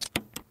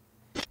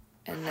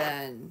 And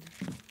then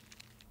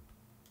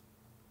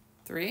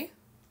 3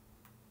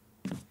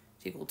 to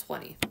equal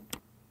 20.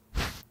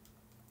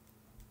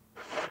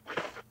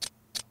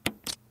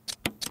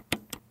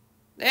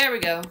 There we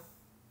go.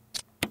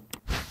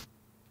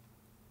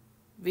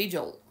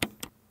 V-Jolt.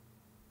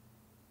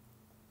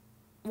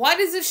 Why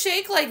does it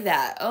shake like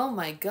that? Oh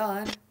my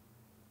god.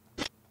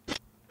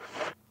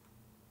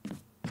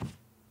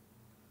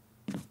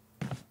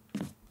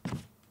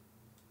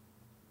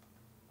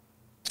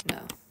 No.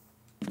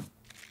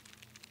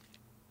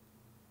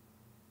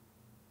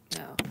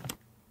 No.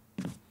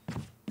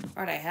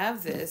 Alright, I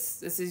have this.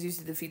 This is used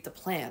to defeat the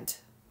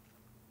plant.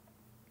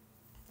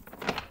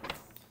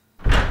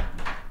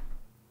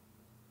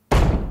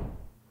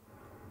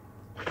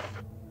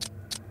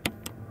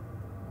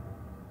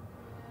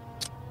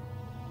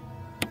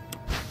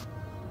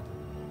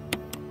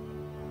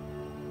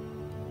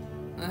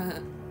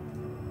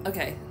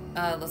 Okay,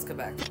 let's go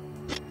back.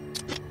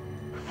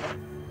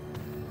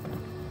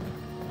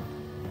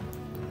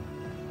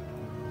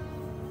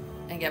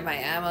 And get my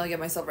ammo, get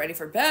myself ready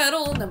for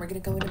battle, and then we're gonna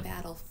go into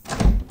battle.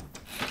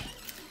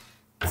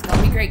 It's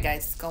gonna be great,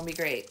 guys. It's gonna be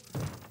great.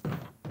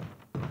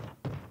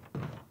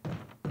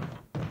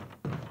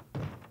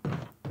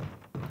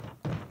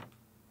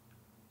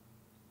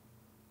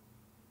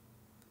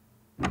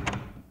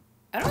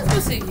 I don't know if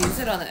I'm supposed to use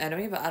it on the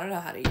enemy, but I don't know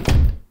how to use it.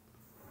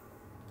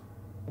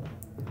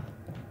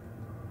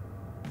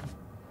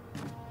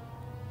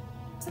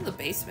 It's in the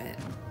basement.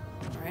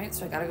 Alright,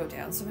 so I gotta go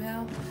down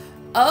somehow.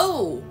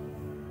 Oh!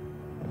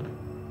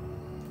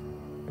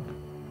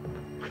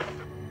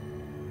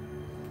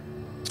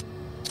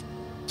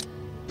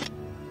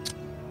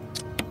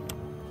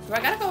 Do I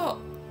gotta go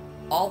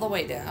all the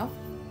way down?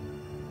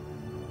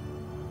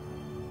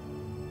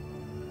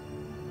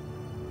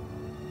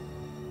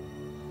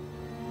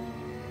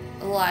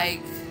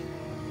 like...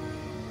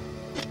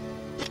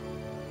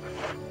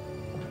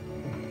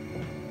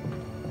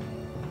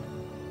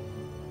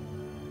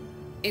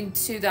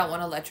 into that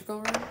one electrical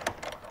room?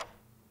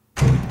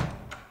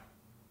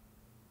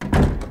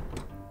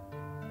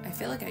 I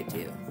feel like I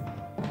do.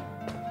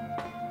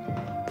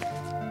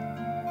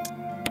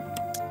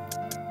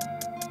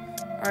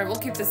 Alright, we'll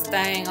keep this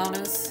thing on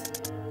us.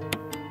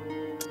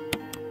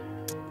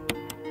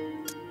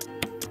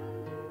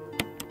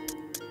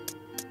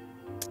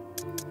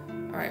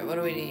 Alright, what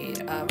do we need?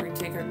 We're gonna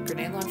take our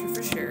grenade launcher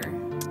for sure.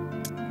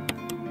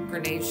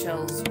 Grenade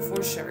shells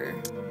for sure.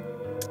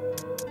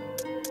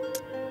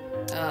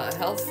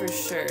 Health for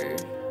sure.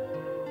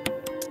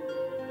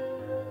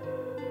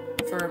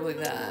 Preferably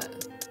that.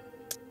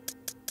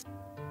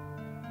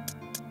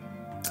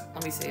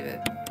 Let me save it.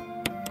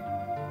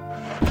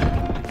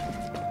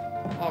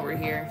 While we're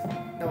here.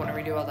 Don't want to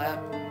redo all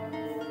that.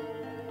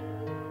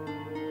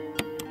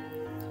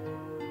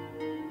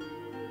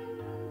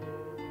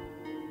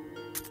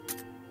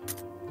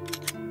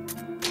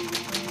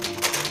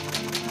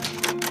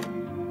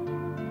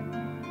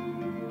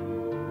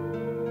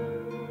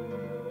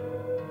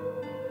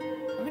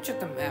 Let me check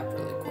the map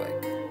really quick.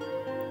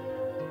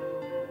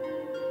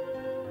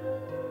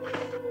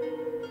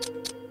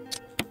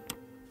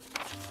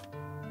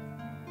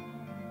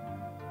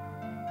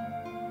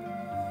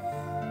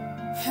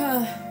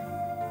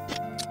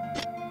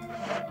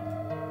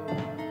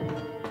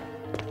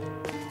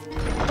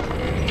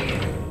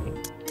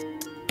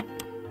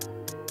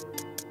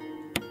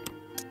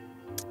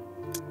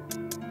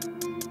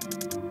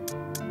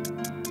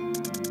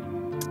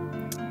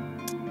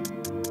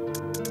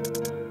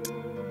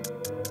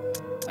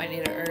 I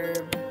need an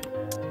herb.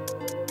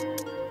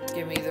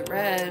 Give me the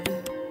red.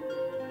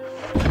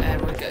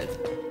 And we're good.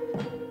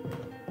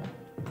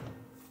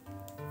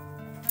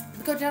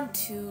 Let's go down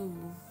to...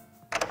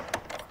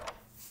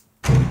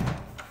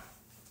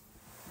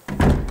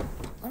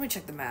 Let me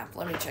check the map.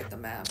 Let me check the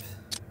map.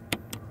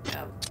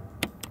 Yep.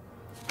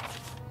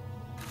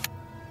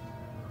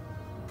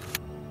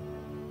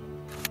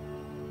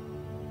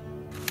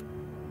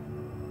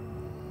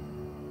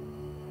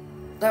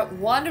 That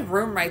one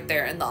room right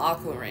there in the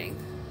aqua ring.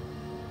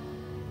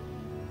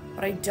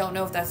 But I don't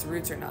know if that's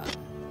roots or not.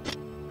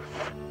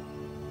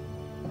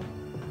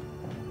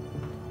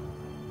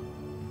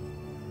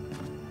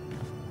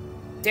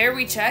 Dare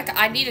we check?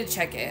 I need to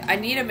check it. I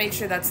need to make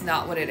sure that's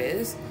not what it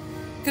is.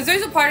 Because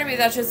there's a part of me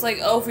that's just like,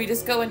 oh, if we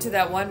just go into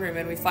that one room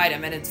and we fight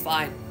him and it's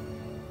fine.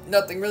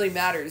 Nothing really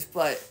matters.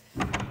 But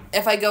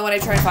if I go and I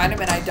try and find him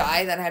and I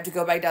die, then I have to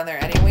go back down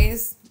there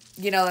anyways.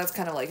 You know, that's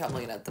kind of like how I'm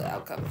looking at the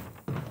outcome.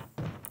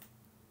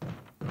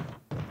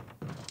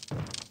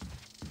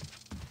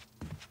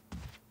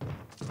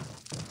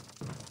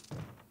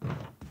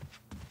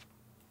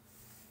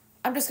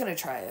 I'm just going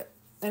to try it.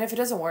 And if it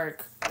doesn't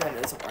work, then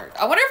it doesn't work.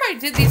 I wonder if I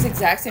did these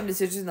exact same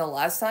decisions the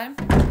last time.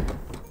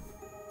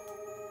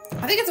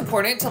 I think it's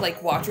important to,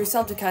 like, watch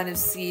yourself to kind of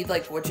see,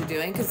 like, what you're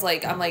doing. Because,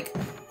 like, I'm, like,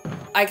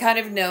 I kind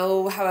of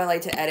know how I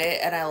like to edit.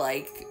 And I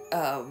like,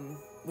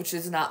 which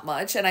is not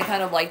much. And I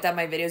kind of like that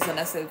my videos don't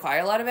necessarily require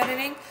a lot of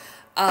editing.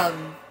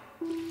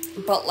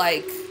 But,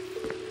 like,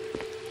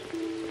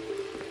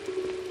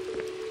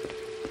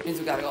 means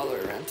we gotta go all the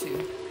way around,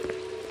 too.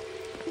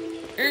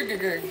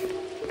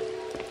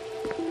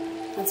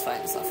 That's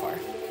fine, it's not far.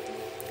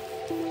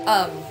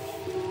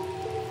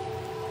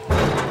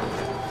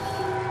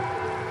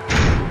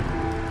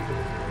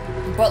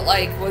 But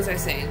like, what was I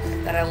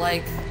saying? That I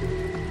like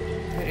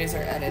videos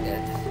are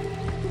edited.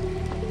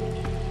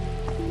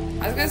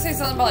 I was gonna say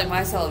something about like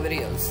my style of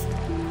videos.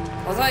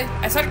 Was I?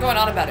 I started going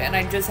on about it and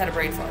I just had a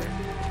brain fart.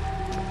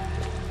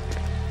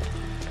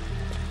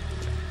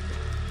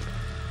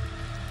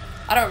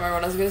 I don't remember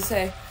what I was gonna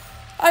say.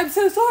 I'm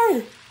so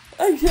sorry.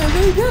 I can't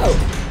really go.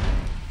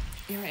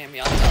 Here I am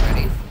yawning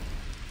already.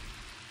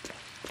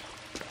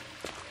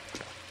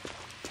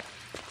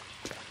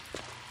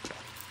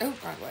 Oh,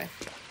 wrong way.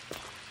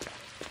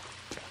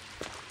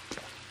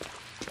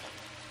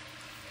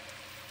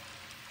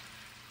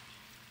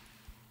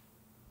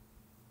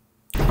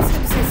 I was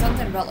gonna say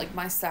something about like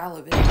my style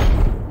of video.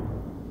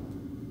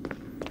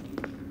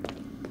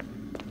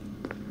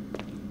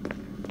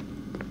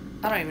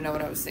 I don't even know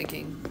what I was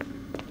thinking.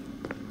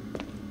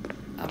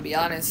 I'll be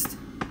honest.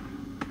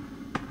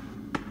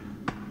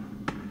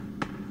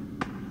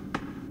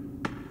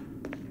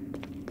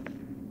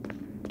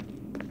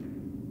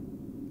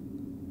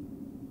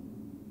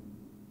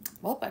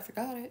 Well, I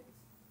forgot it.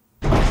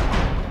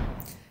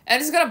 And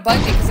it's gonna bug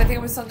me because I think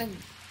it was something.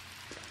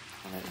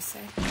 What did I say?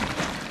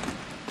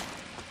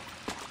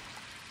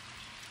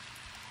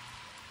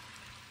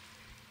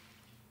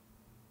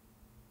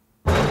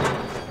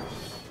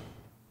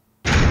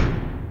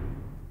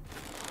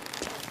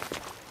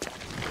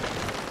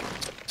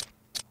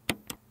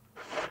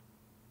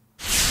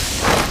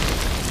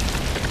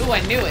 Ooh,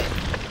 I knew it.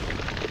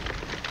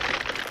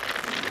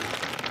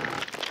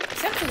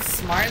 See, I'm so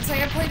smart. It's like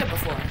I played it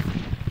before.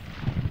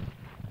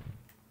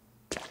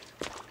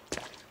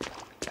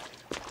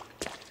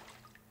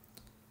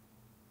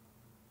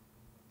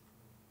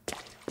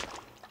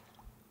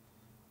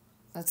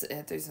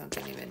 it. There's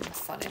nothing even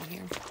fun in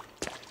here.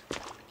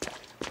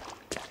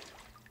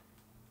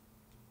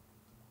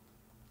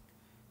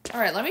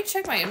 Alright, let me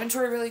check my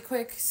inventory really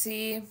quick.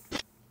 See.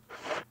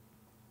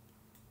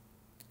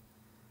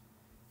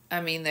 I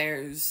mean,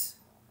 there's...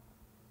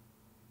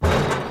 What,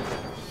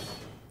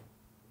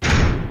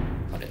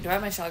 do I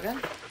have my shotgun?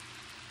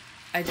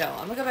 I don't.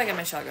 I'm gonna go back and get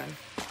my shotgun.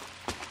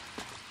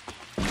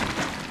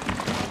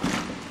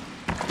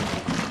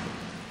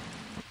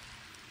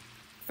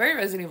 Very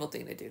Resident Evil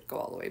thing to do, go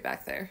all the way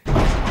back there.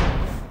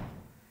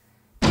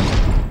 I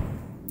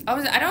know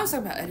I was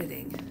talking about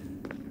editing.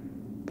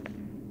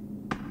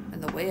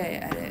 And the way I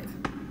edit.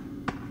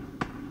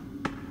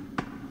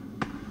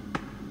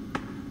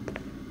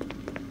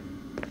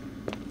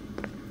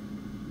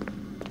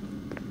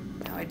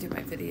 Now I do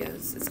my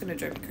videos. It's gonna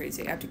drive me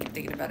crazy. I have to keep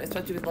thinking about it,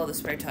 especially with all the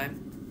spare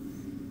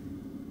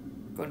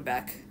time. Going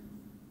back.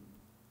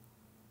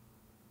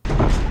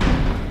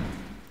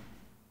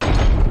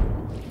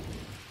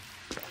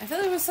 I feel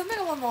like it was something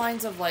along the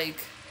lines of like,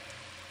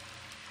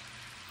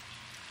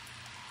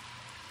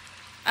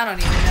 I don't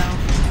even know.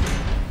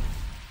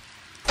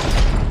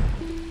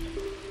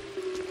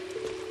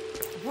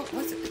 What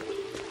was it?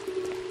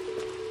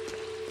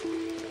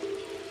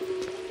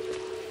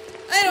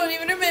 I don't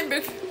even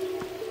remember.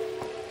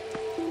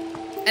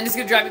 And it's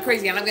gonna drive me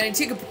crazy, and I'm gonna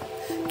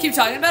keep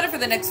talking about it for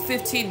the next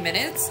 15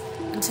 minutes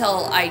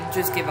until I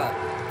just give up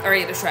or I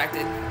get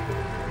distracted.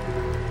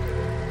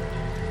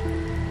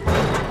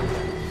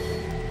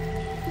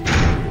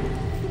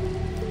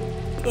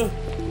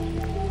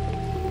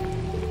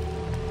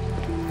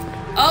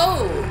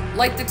 Oh,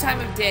 like the time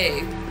of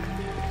day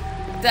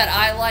that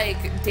I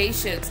like day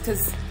shifts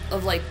because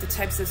of like the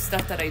types of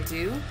stuff that I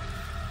do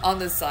on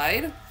the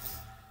side.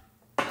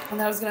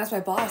 And I was gonna ask my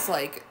boss,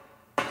 like,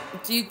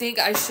 do you think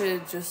I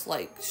should just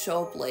like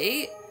show up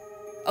late?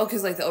 Oh,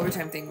 because like the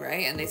overtime thing,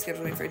 right? And they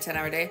scheduled me for a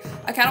 10-hour day.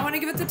 I kind of want to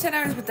give it the 10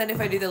 hours, but then if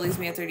I do, that leaves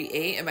me at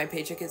 38 and my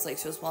paycheck is like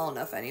so small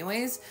enough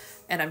anyways.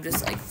 And I'm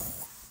just like,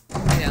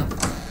 you know.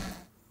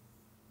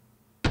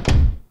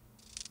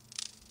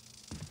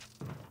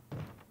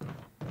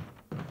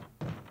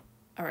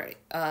 Alright,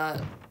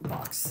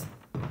 box.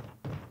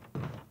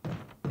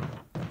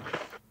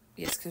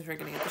 Yes, because we're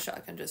gonna get the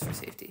shotgun just for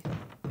safety.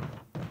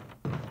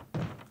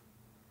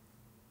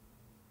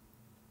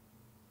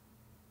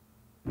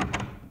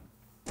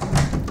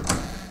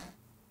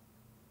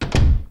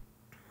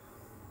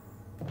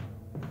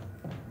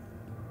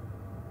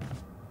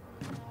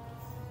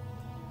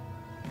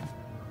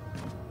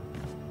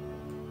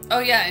 Oh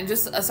yeah, and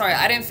just, sorry,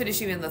 I didn't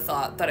finish even the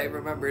thought that I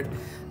remembered.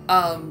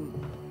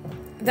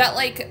 That,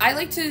 like, I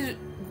like to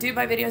do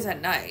my videos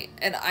at night,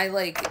 and I,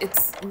 like,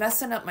 it's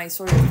messing up my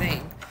sort of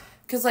thing.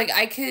 Because, like,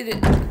 I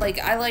could, like,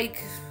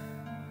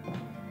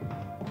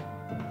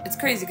 it's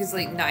crazy, because,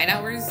 like, 9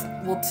 hours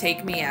will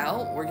take me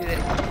out, working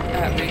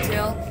at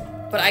retail,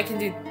 but I can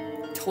do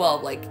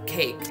 12, like,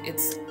 cake.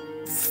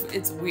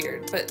 It's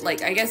weird, but,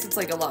 like, I guess it's,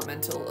 like, a lot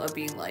mental of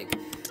being, like,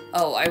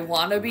 oh, I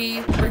want to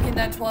be working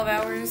that 12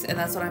 hours, and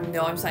that's what I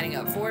know I'm signing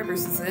up for,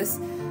 versus this.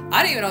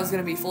 I didn't even know it was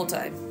going to be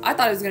full-time. I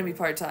thought it was going to be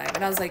part-time,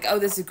 and I was like, oh,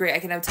 this is great. I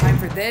can have time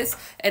for this,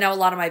 and now a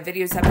lot of my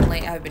videos have been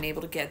late. I've been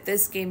able to get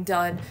this game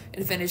done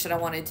and finish that I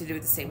wanted to do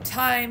at the same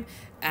time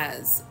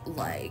as,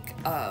 like,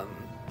 I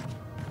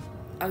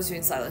was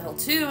doing Silent Hill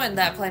 2, and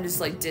that plan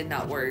just, like, did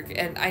not work,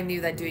 and I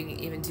knew that doing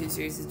even 2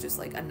 series is just,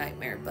 like, a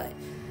nightmare, but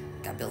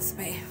got bills to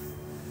pay.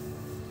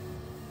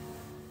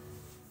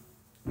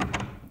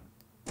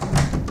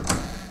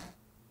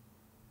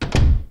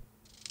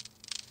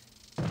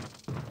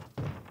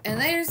 And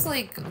there's,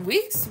 like,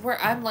 weeks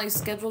where I'm, like,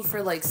 scheduled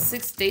for, like,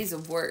 6 days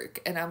of work.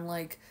 And I'm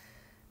like,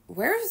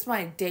 where's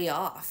my day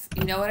off?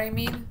 You know what I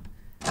mean?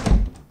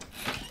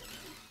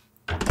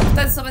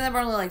 That's some of them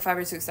are only, like, 5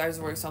 or 6 hours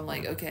of work. So I'm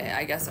like, okay,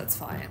 I guess that's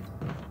fine.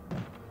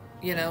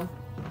 You know?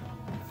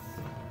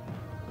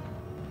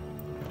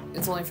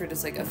 It's only for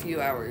just, like, a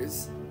few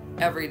hours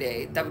every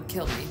day. That would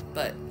kill me.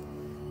 But,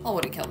 well, it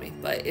wouldn't kill me.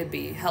 But it'd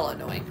be hella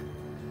annoying.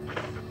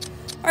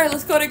 Alright,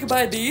 let's go ahead and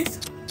combine these.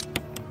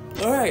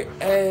 Alright,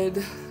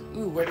 and...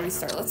 ooh, where do we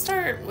start? Let's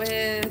start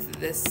with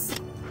this.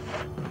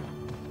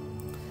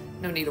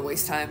 No need to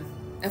waste time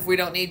if we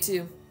don't need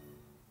to.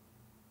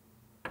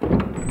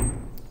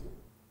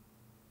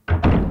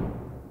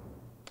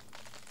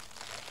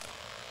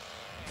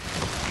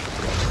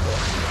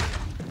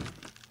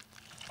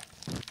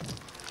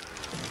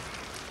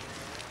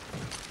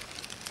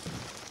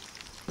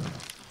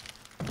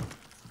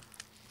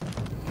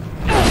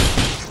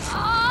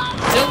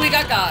 Till we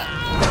got.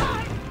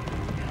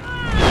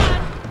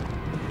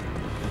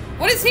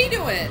 What is he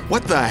doing?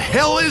 What the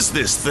hell is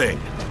this thing?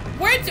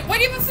 Why do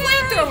you have a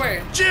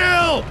flamethrower?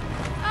 Jill!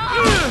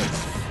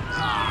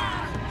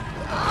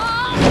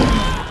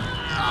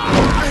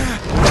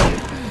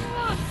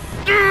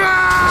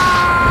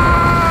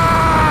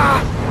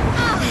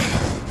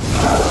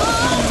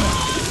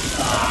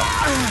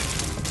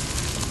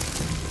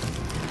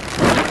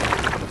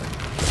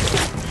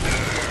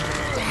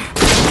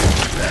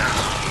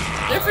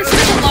 There for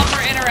sure a lot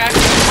more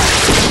interaction with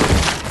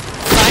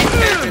side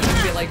characters than I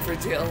feel like for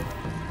Jill.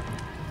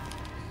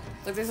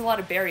 Look, there's a lot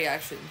of berry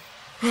action.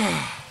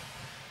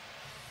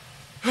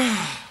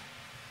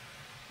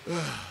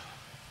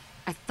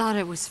 I thought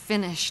it was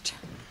finished.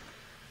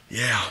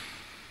 Yeah.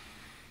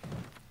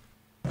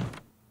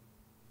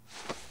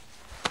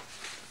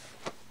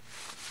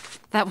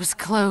 That was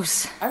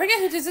close. I forget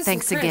who does this.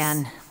 Thanks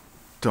again.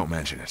 Don't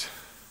mention it.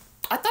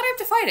 I thought I have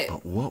to fight it.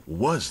 But what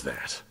was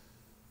that?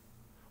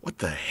 What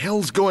the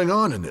hell's going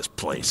on in this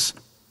place?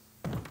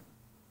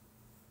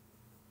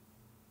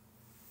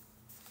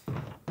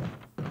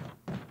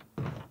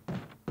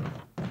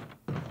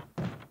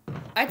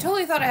 I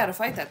totally thought I had to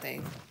fight that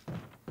thing.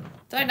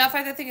 Did I not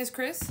fight that thing as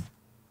Chris?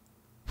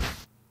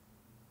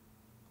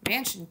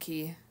 Mansion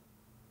key.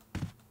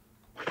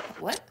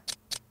 What?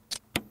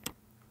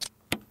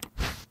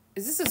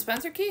 Is this a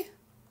Spencer key?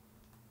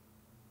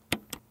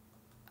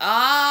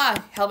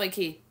 Ah, helmet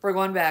key. We're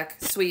going back.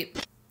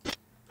 Sweet.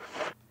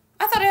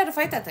 I thought I had to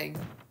fight that thing.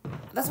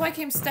 That's why I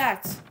came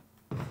stacked.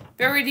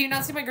 Barry, do you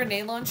not see my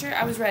grenade launcher?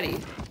 I was ready.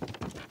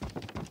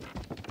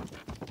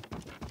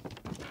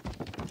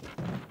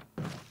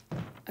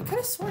 I could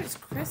have sworn it's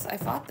Chris. I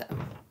fought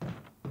them.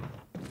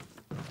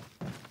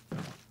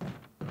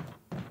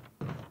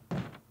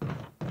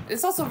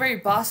 It's also a very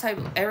boss type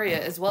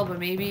area as well, but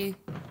maybe...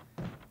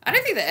 I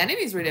don't think the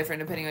enemies were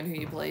different depending on who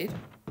you played.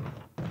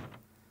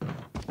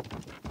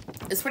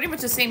 It's pretty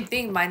much the same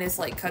thing minus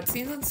like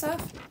cutscenes and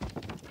stuff.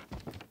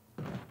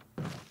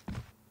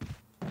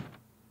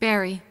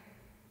 Barry.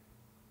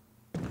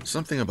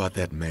 Something about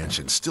that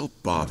mansion still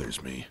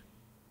bothers me.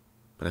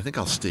 But I think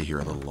I'll stay here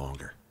a little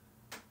longer.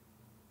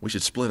 We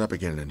should split up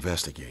again and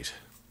investigate.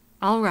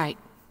 All right.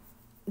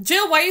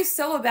 Jill, why are you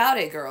so about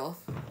it, girl?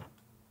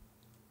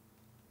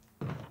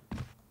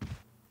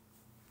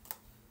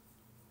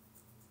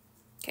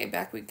 Okay,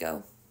 back we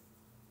go.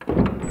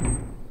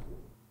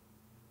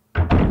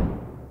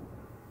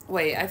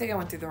 Wait, I think I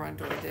went through the wrong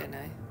door, didn't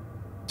I?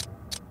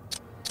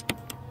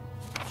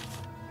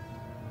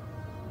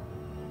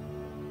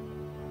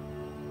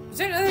 Is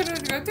there another door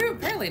to go through?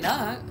 Apparently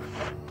not.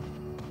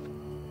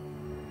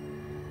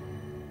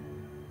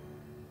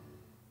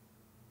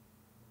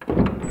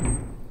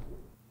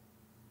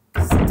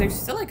 There's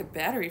still like a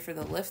battery for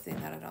the lift thing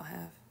that I don't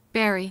have.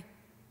 Barry.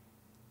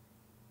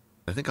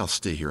 I think I'll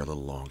stay here a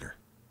little longer.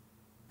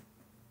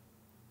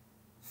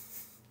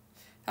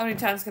 How many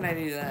times can I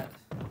do that?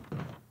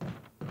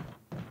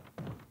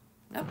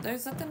 Nope,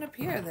 there's nothing up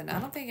here then. I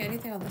don't think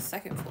anything on the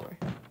second floor.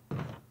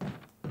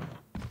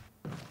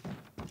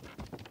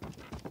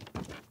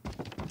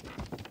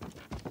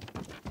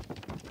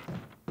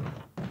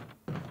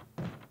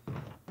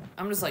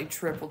 I'm just like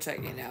triple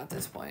checking now at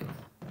this point.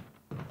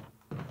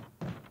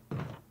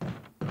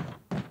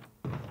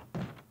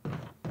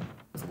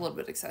 It's a little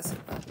bit excessive,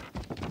 but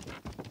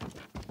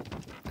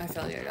I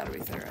feel like I gotta be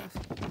thorough.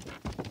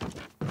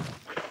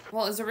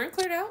 Well, is the room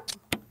cleared out?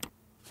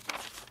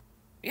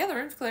 Yeah, the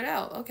room's cleared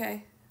out.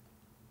 Okay.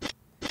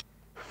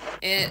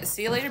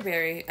 See you later,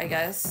 Barry, I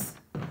guess.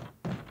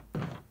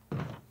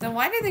 Then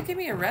why did they give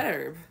me a red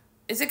herb?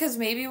 Is it because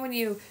maybe when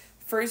you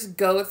first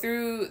go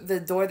through the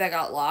door that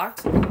got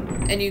locked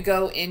and you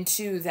go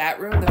into that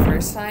room the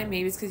first time,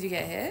 maybe it's because you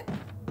get hit?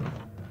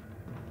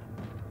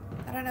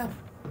 I don't know.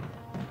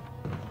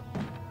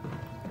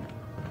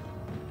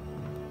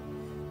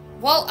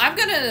 Well, I'm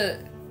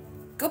gonna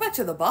go back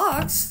to the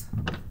box.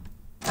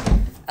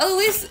 I'll at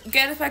least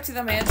get us back to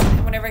the mansion,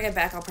 and whenever I get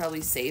back, I'll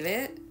probably save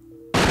it.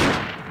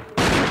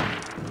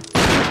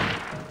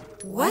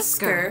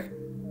 Wesker?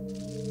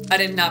 I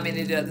did not mean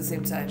to do it at the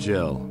same time.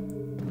 Jill,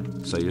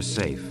 so you're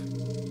safe.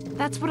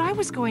 That's what I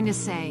was going to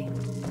say.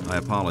 I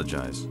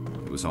apologize.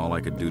 It was all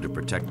I could do to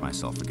protect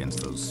myself against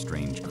those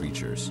strange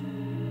creatures.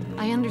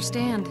 I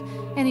understand.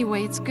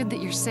 Anyway, it's good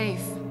that you're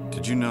safe.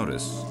 Did you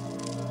notice?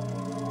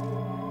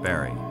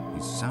 Barry,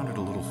 he sounded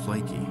a little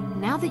flaky.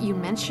 Now that you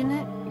mention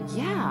it,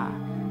 yeah.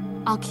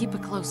 I'll keep a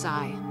close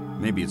eye.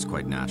 Maybe it's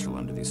quite natural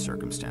under these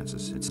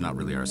circumstances. It's not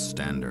really our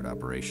standard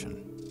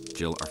operation.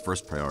 Jill, our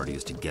first priority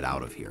is to get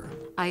out of here.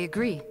 I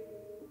agree.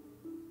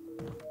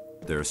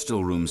 There are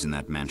still rooms in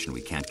that mansion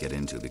we can't get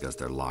into because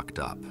they're locked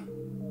up.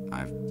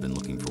 I've been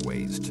looking for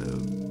ways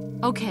to...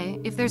 Okay,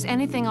 if there's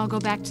anything, I'll go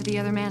back to the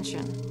other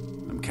mansion.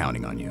 I'm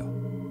counting on you.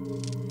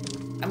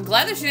 I'm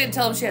glad that she didn't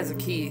tell him she has a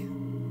key.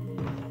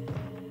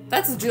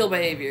 That's Jill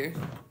behavior.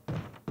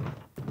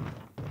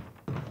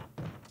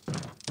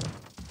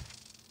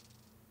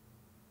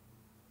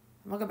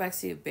 I'll go back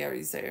see if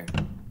Barry's there.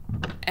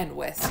 And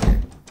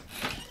Wesker.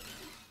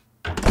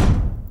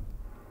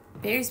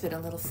 Barry's been a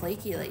little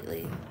flaky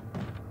lately.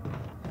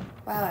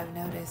 Wow, I've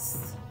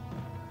noticed.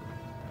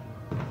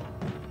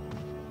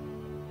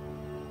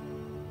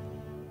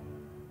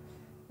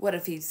 What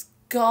if he's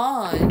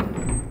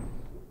gone?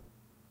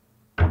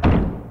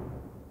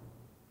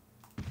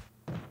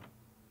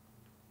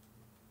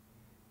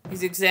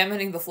 He's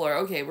examining the floor.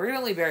 Okay, we're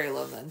gonna leave Barry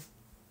alone then.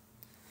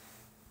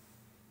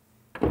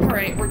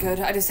 Alright, we're good.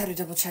 I just had to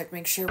double check,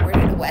 make sure. Where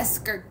did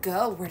Wesker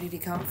go? Where did he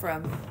come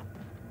from?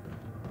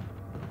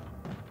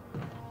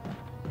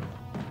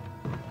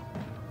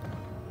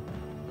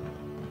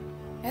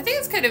 Yeah, I think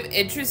it's kind of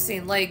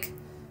interesting, like,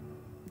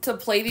 to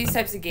play these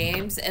types of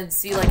games and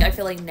see, like, I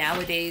feel like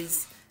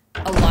nowadays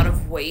a lot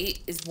of weight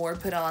is more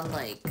put on,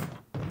 like,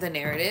 the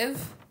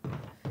narrative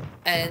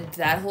and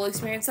that whole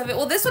experience of it.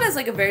 Well, this one has,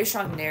 like, a very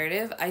strong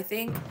narrative, I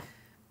think.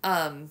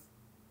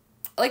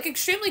 Like,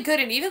 extremely good,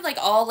 and even, like,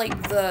 all,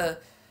 like, the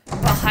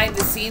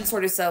behind-the-scenes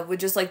sort of stuff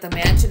with just, like, the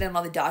mansion and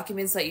all the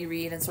documents that you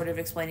read and sort of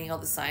explaining all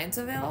the science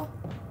of it all.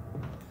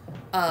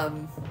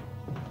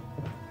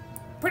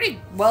 Pretty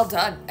well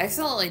done.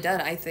 Excellently done,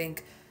 I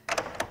think.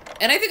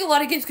 And I think a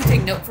lot of games could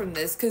take note from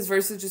this, because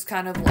versus just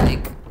kind of,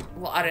 like,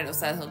 well, I don't know,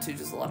 Silent Hill 2,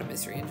 just a lot of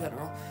mystery in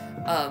general.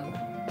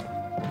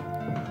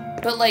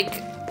 But, like,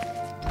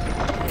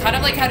 kind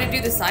of, like, how to do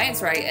the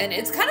science right, and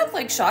it's kind of,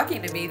 like,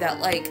 shocking to me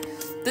that, like,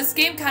 this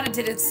game kind of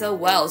did it so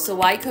well, so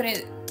why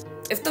couldn't,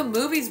 if the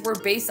movies were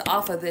based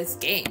off of this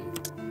game,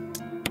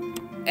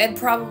 and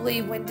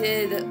probably when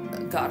did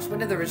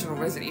the original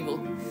Resident Evil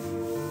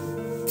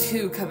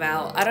 2 come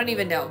out? I don't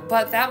even know,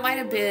 but that might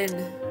have been,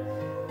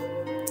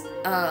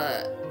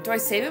 do I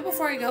save it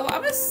before I go?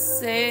 I'm gonna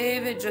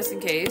save it just in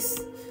case.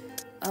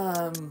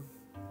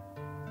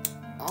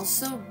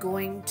 Also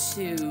going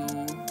to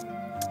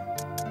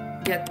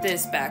get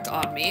this back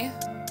on me.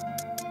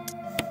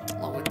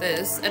 Along with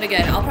this. And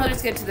again, I'll probably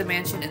just get to the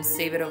mansion and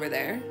save it over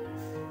there.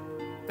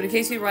 But in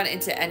case we run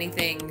into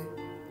anything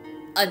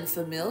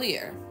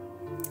unfamiliar,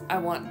 I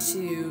want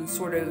to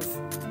sort of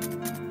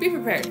be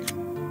prepared.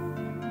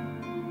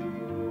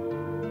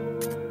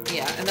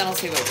 Yeah, and then I'll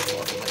save over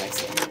 12 for the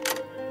next one.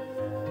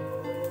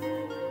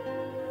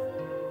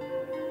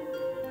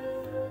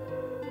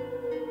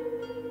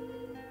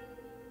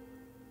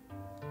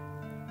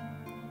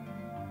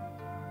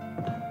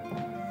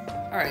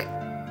 Alright,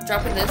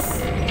 dropping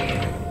this.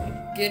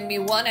 Giving me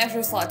one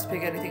extra slot to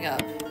pick anything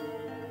up.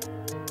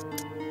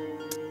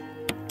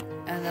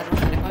 And then we're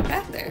heading on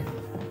back there.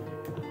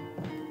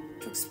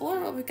 To explore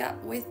what we got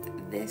with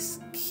this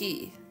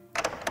key.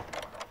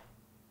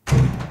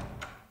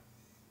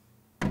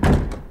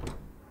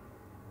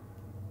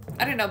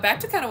 I don't know, back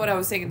to kind of what I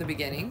was saying in the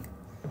beginning.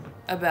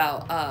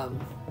 About,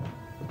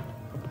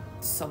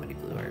 so many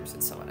blue herbs,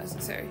 it's so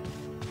unnecessary.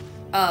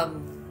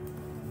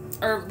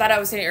 Or that I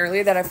was saying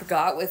earlier that I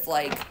forgot with,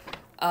 like,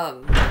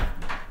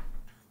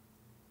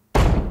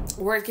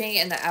 working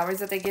and the hours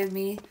that they give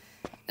me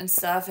and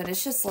stuff, and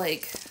it's just,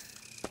 like,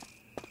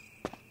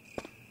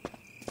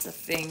 it's a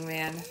thing,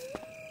 man.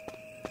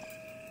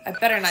 I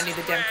better not need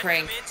the damn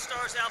crank. Come in,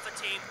 Stars Alpha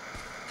Team.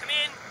 Come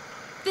in.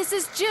 This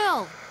is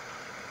Jill.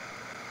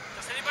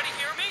 Does anybody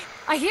hear me?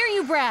 I hear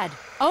you, Brad.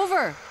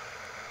 Over.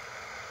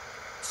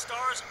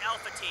 Stars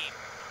Alpha Team.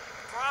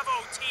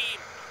 Bravo Team.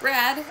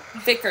 Brad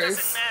Vickers.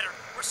 Doesn't matter.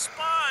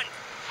 Respond.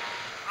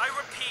 I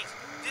repeat,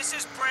 this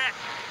is Brad.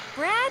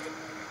 Brad?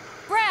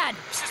 Brad!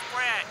 This is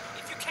Brad.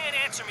 If you can't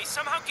answer me,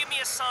 somehow give me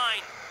a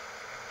sign.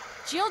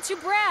 Jill to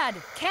Brad.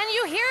 Can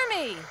you hear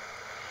me?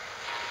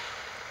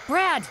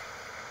 Brad!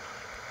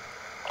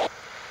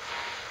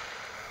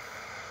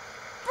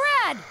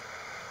 Brad!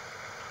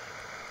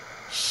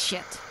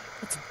 Shit.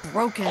 It's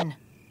broken.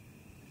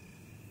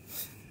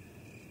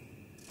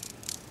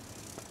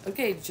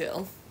 Okay,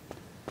 Jill.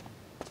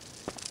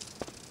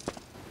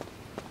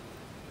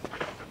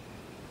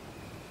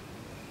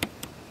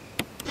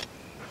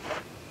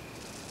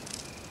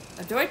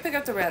 Do I pick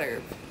up the red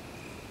herb?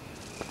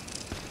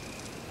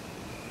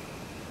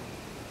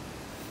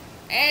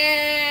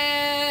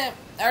 And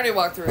I already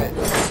walked through it.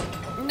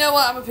 You know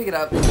what? I'm gonna pick it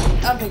up.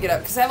 I'll pick it up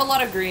because I have a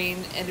lot of green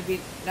and it'd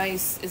be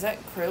nice. Is that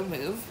crow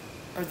move?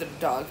 Or is it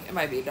a dog? It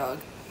might be a dog.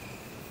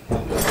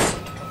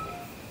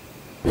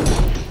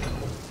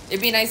 It'd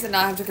be nice to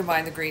not have to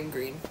combine the green.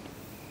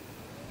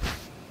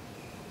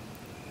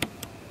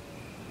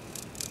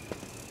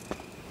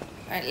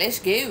 Alright, let's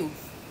go.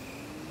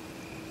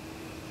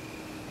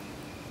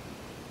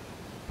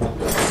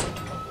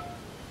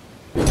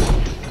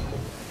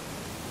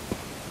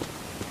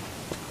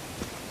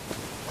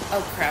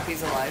 Oh crap,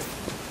 he's alive.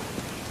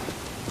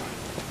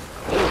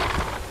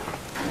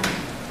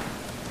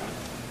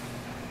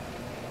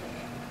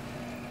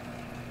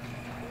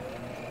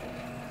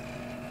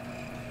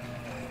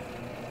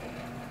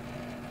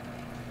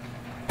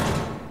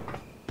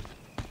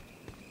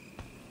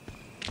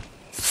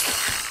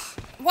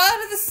 Why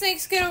did the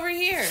snakes get over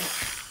here?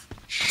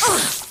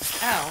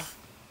 Ow.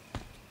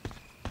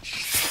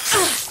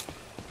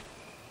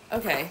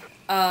 Okay.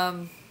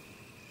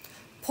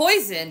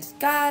 Poisoned.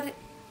 God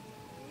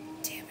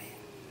damn it.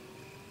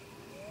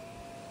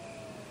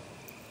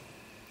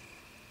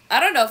 I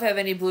don't know if I have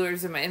any blue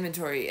herbs in my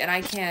inventory, and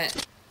I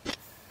can't.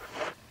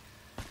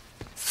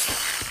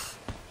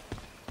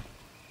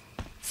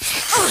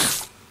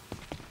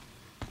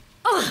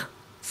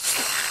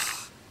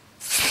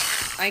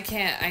 I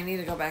can't. I need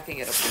to go back and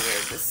get a blue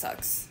herb. This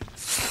sucks.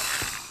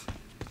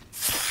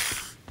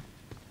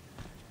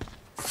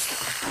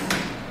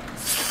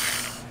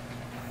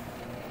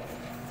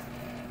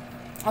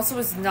 Also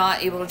was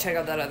not able to check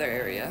out that other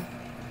area.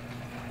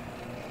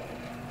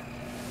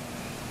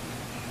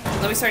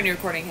 Let me start a new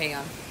recording, hang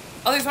on.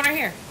 Oh, there's one right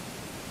here.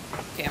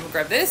 Okay, I'm gonna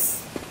grab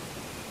this.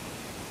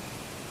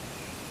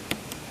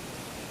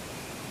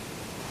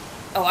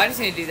 Oh, I just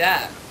need to do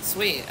that.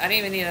 Sweet. I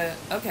didn't even need a...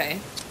 Okay.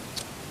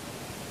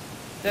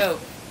 Dope.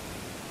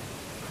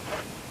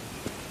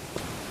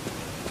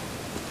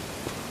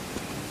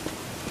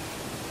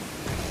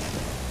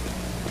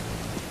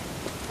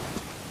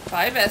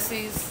 Bye,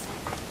 besties.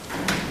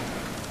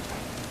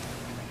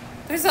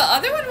 There's the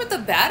other one with the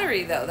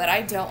battery, though, that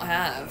I don't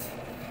have.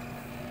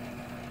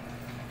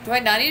 Do I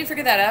not need to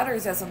figure that out, or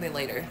is that something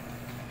later?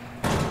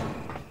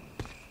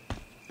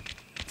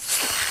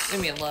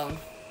 Leave me alone.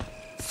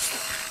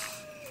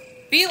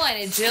 Beeline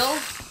it, Jill.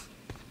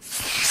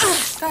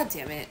 God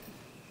damn it.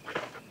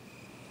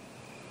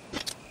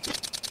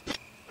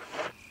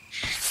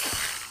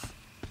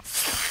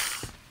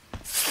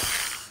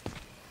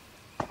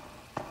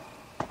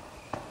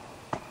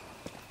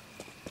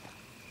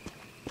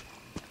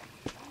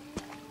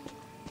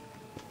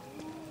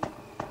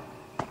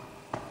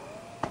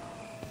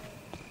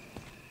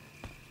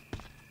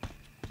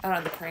 I don't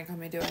have the crank on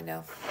me, do I?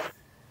 No.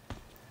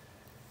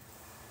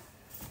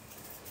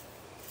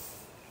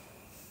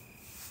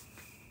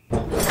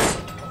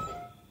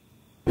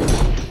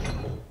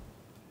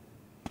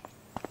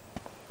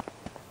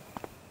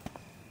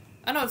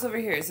 I know it's over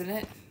here, isn't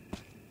it?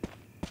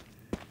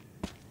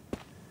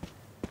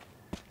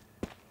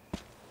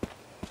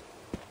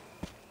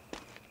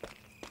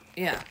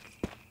 Yeah.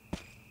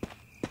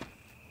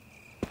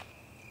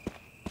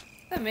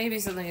 That may be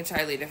something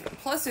entirely different.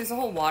 Plus, there's a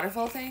whole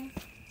waterfall thing.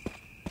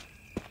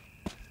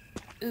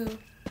 Ooh.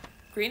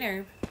 Green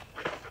herb.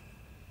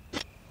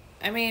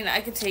 I mean,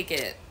 I could take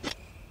it.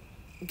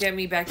 Get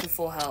me back to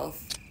full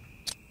health.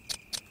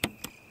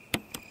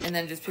 And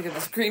then just pick up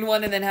this green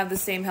one and then have the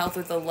same health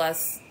with a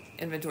less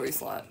inventory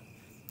slot.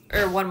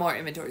 Or one more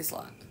inventory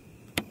slot.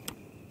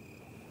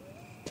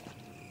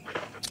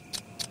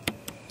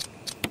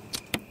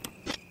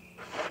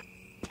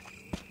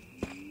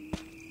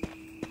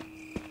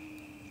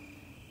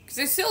 Because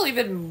there's still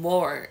even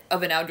more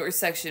of an outdoor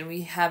section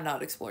we have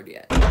not explored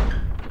yet.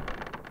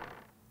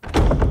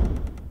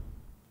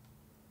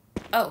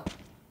 Oh.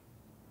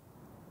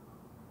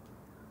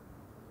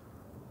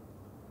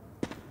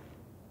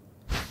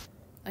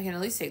 I can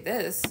at least take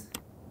this.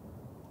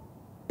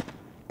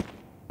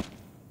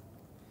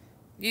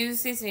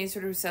 Use these needs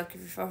sort of yourself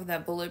if you fall from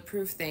that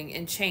bulletproof thing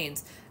in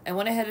chains. I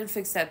went ahead and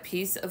fixed that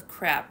piece of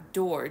crap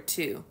door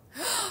too.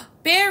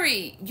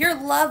 Barry, you're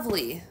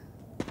lovely.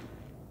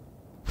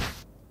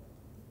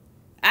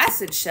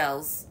 Acid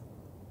shells.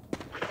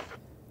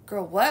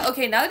 Girl, what?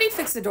 Okay, now that he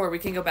fixed the door, we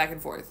can go back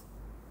and forth.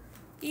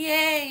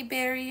 Yay,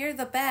 Barry, you're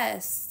the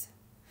best.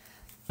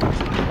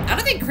 I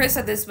don't think Chris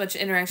had this much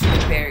interaction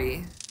with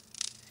Barry.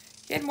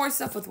 He had more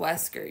stuff with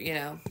Wesker, you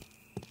know.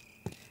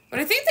 But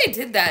I think they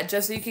did that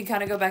just so you can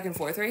kind of go back and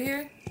forth right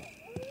here.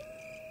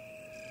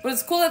 But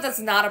it's cool that that's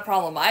not a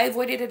problem. I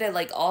avoided it at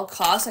like all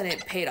costs and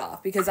it paid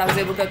off because I was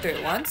able to go through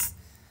it once.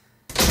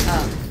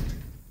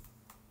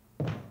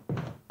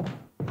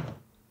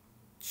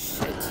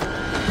 Shit.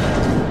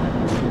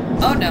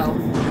 Oh no.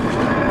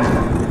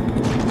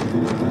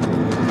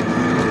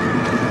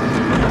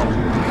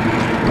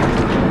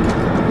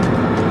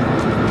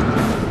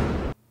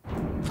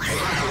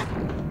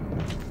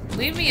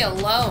 Leave me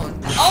alone.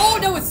 Oh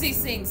no, it's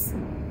these things.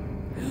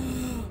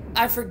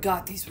 I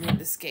forgot these were in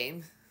this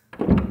game.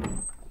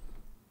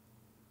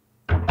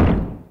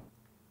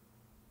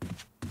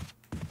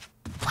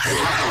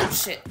 Oh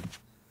shit.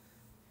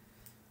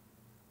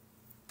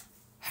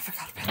 I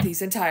forgot about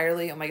these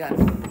entirely. Oh my god.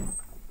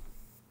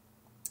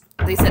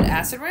 They said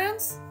acid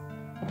rounds?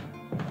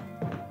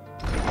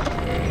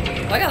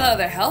 Well, I got a lot of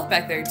their health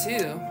back there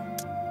too.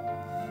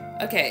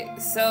 Okay,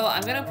 so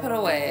I'm gonna put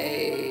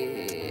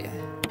away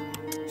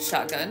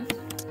shotgun.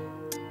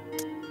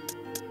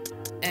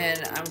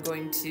 And I'm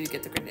going to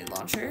get the grenade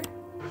launcher.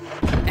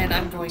 And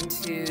I'm going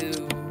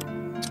to...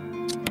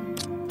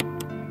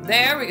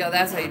 There we go,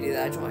 that's how you do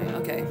that, Joy.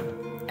 Okay.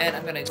 And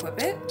I'm gonna equip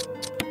it.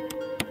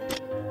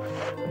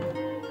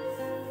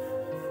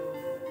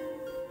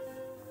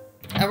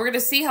 And we're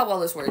gonna see how well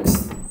this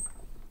works.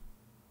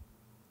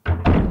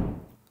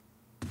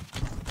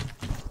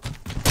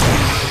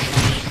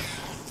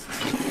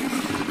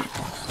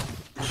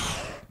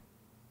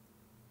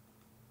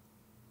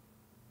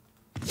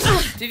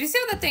 Did you see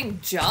how that thing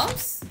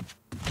jumps?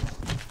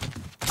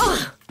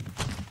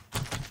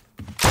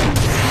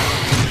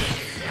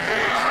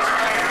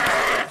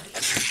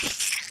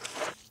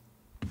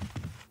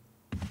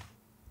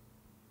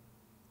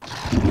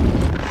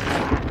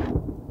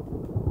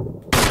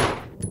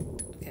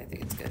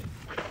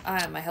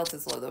 My health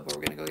is low though, but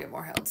we're gonna go get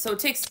more health. So it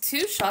takes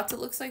 2 shots, it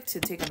looks like, to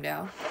take him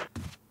down.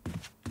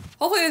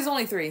 Hopefully there's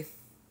only 3.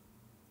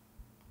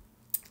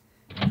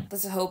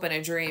 That's a hope and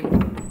a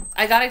dream.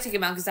 I gotta take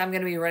him out because I'm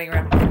gonna be running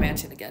around the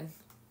mansion again.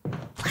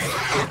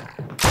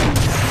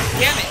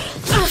 Damn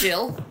it,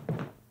 Jill.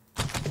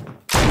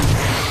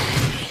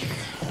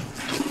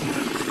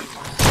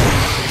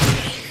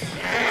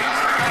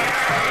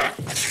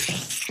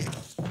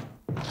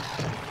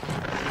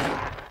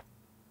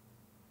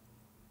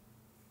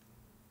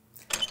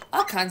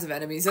 All kinds of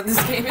enemies in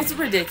this game. It's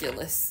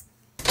ridiculous.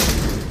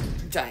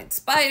 giant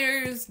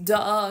spiders,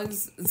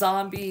 dogs,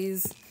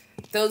 zombies,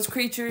 those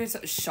creatures,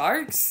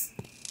 sharks.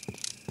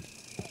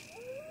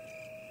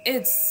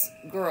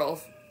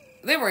 Girl,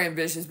 they were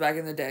ambitious back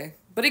in the day.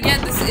 But again,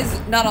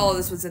 not all of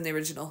this was in the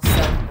original,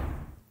 so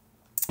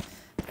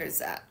there's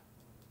that.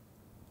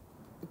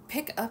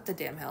 Pick up the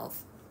damn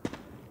health.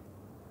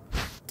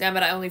 Damn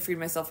it, I only freed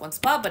myself one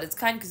spot, but it's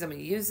kind because I'm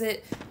going to use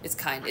it. It's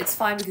fine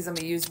because I'm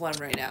going to use one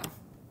right now.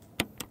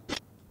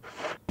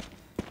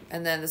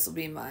 And then this will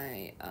be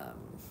my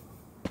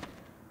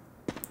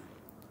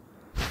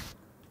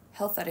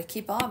health that I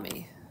keep on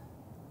me.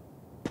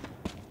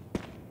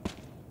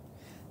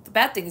 The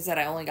bad thing is that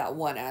I only got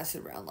one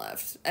acid round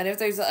left. And if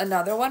there's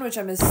another one, which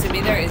I'm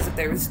assuming there is, if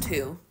there was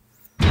two.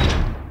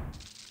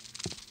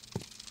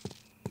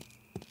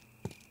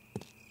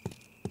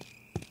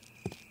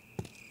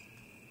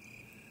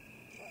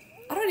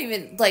 I don't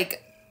even,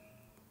 like,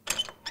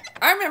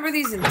 I remember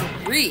these in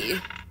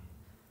 3,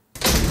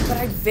 but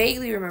I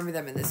vaguely remember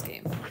them in this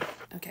game.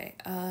 Okay,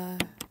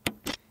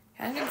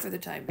 handgun for the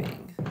time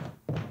being.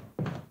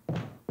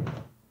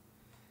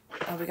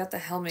 Oh, we got the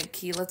helmet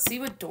key. Let's see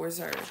what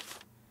doors are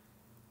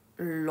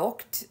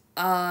locked.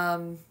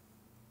 Why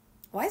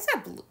is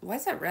that blue? Why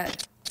is that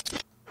red?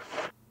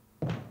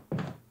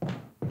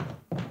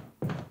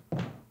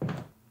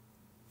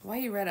 Why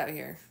are you red out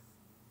here?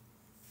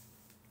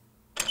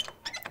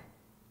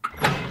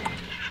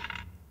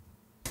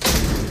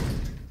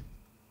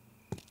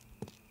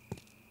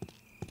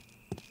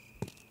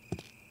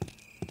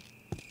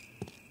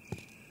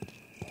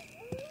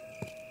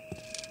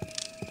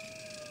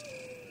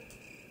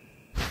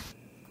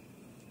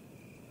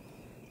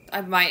 I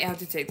might have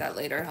to take that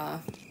later, huh?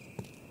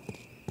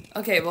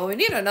 Okay, well, we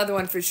need another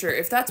one for sure.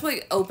 If that's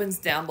what opens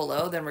down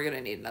below, then we're gonna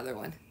need another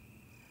one.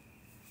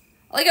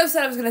 Like I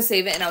said, I was gonna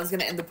save it and I was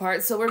gonna end the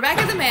part. So we're back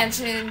at the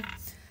mansion.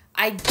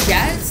 I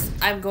guess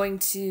I'm going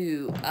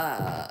to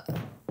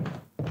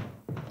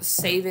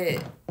save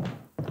it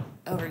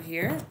over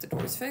here. The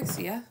door's fixed,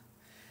 yeah.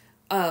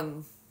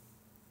 And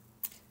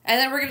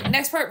then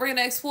next part we're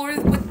gonna explore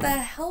with the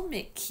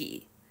helmet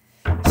key.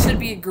 Should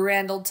be a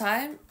grand old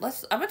time. I'm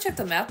gonna check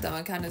the map though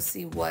and kind of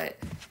see what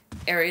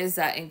areas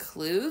that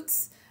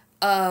includes.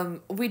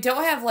 We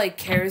don't have like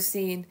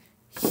kerosene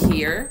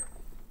here,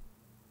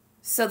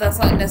 so that's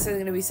not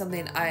necessarily gonna be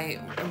something I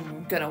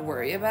am gonna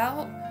worry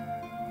about.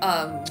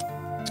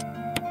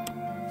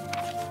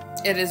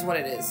 It is what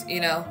it is,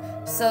 you know.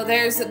 So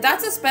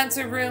that's a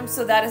Spencer room,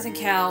 so that doesn't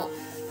count.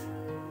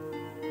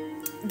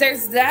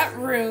 There's that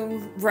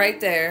room right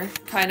there.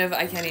 Kind of,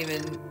 I can't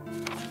even.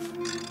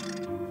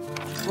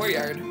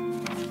 Courtyard.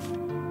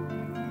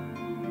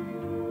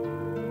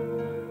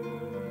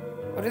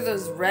 What are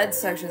those red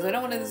sections? I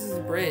don't want to. This is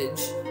a bridge.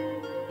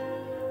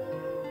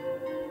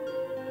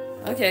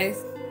 Okay.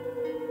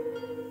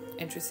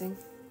 Interesting.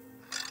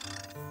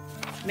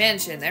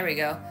 Mansion. There we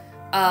go.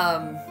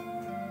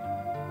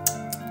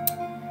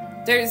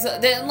 There's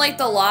then like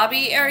the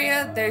lobby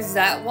area. There's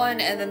that one,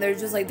 and then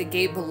there's just like the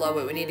gate below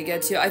it we need to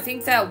get to. I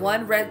think that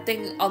one red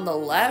thing on the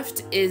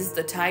left is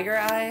the tiger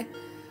eye.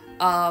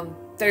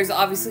 There's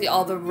obviously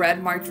all the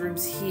red marked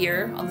rooms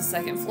here on the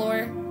second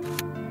floor.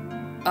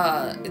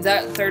 Is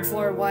that third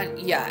floor one?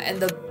 Yeah, and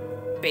the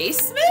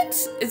basement?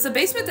 Is the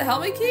basement the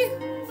helmet key?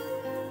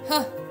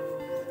 Huh.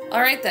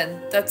 Alright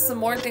then, that's some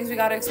more things we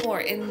gotta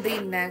explore in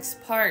the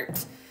next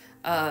part.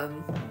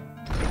 And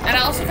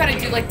I also kind of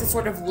do like the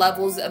sort of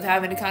levels of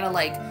having to kind of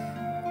like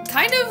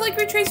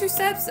retrace your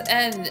steps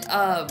and,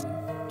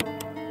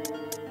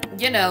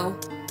 you know,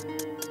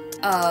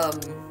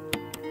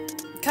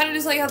 kind of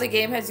just like how the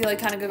game has you like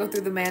kind of go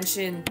through the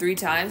mansion 3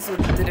 times with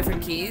the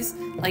different keys,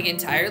 like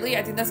entirely.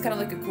 I think that's kind of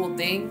like a cool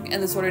thing,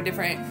 and the sort of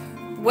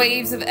different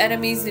waves of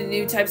enemies and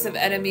new types of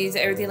enemies,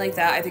 everything like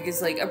that. I think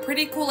is like a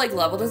pretty cool like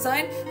level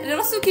design, and it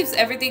also keeps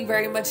everything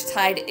very much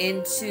tied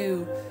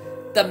into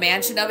the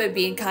mansion of it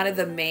being kind of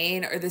the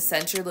main or the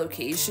center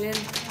location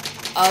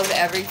of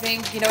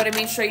everything. You know what I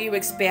mean? Sure, you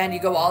expand, you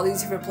go all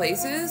these different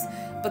places,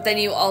 but then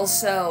you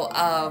also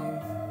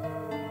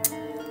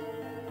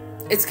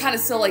it's kind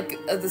of still like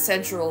the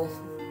central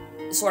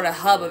sort of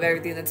hub of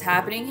everything that's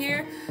happening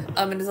here.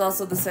 And it's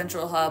also the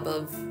central hub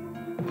of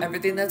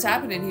everything that's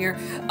happening here,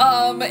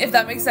 if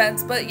that makes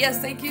sense. But yes,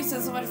 thank you so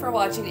much for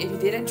watching. If you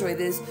did enjoy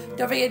this,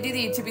 don't forget to do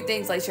the YouTube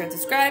things, like, share, and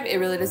subscribe. It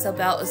really does help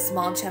out a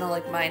small channel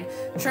like mine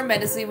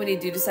tremendously when you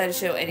do decide to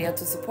show any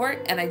ounce of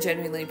support, and I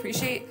genuinely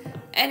appreciate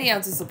any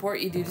ounce of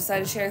support you do decide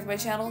to share with my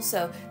channel.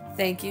 So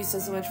thank you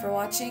so much for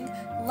watching.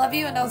 Love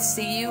you, and I'll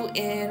see you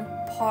in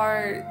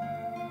part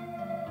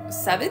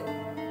 7.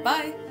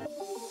 Bye.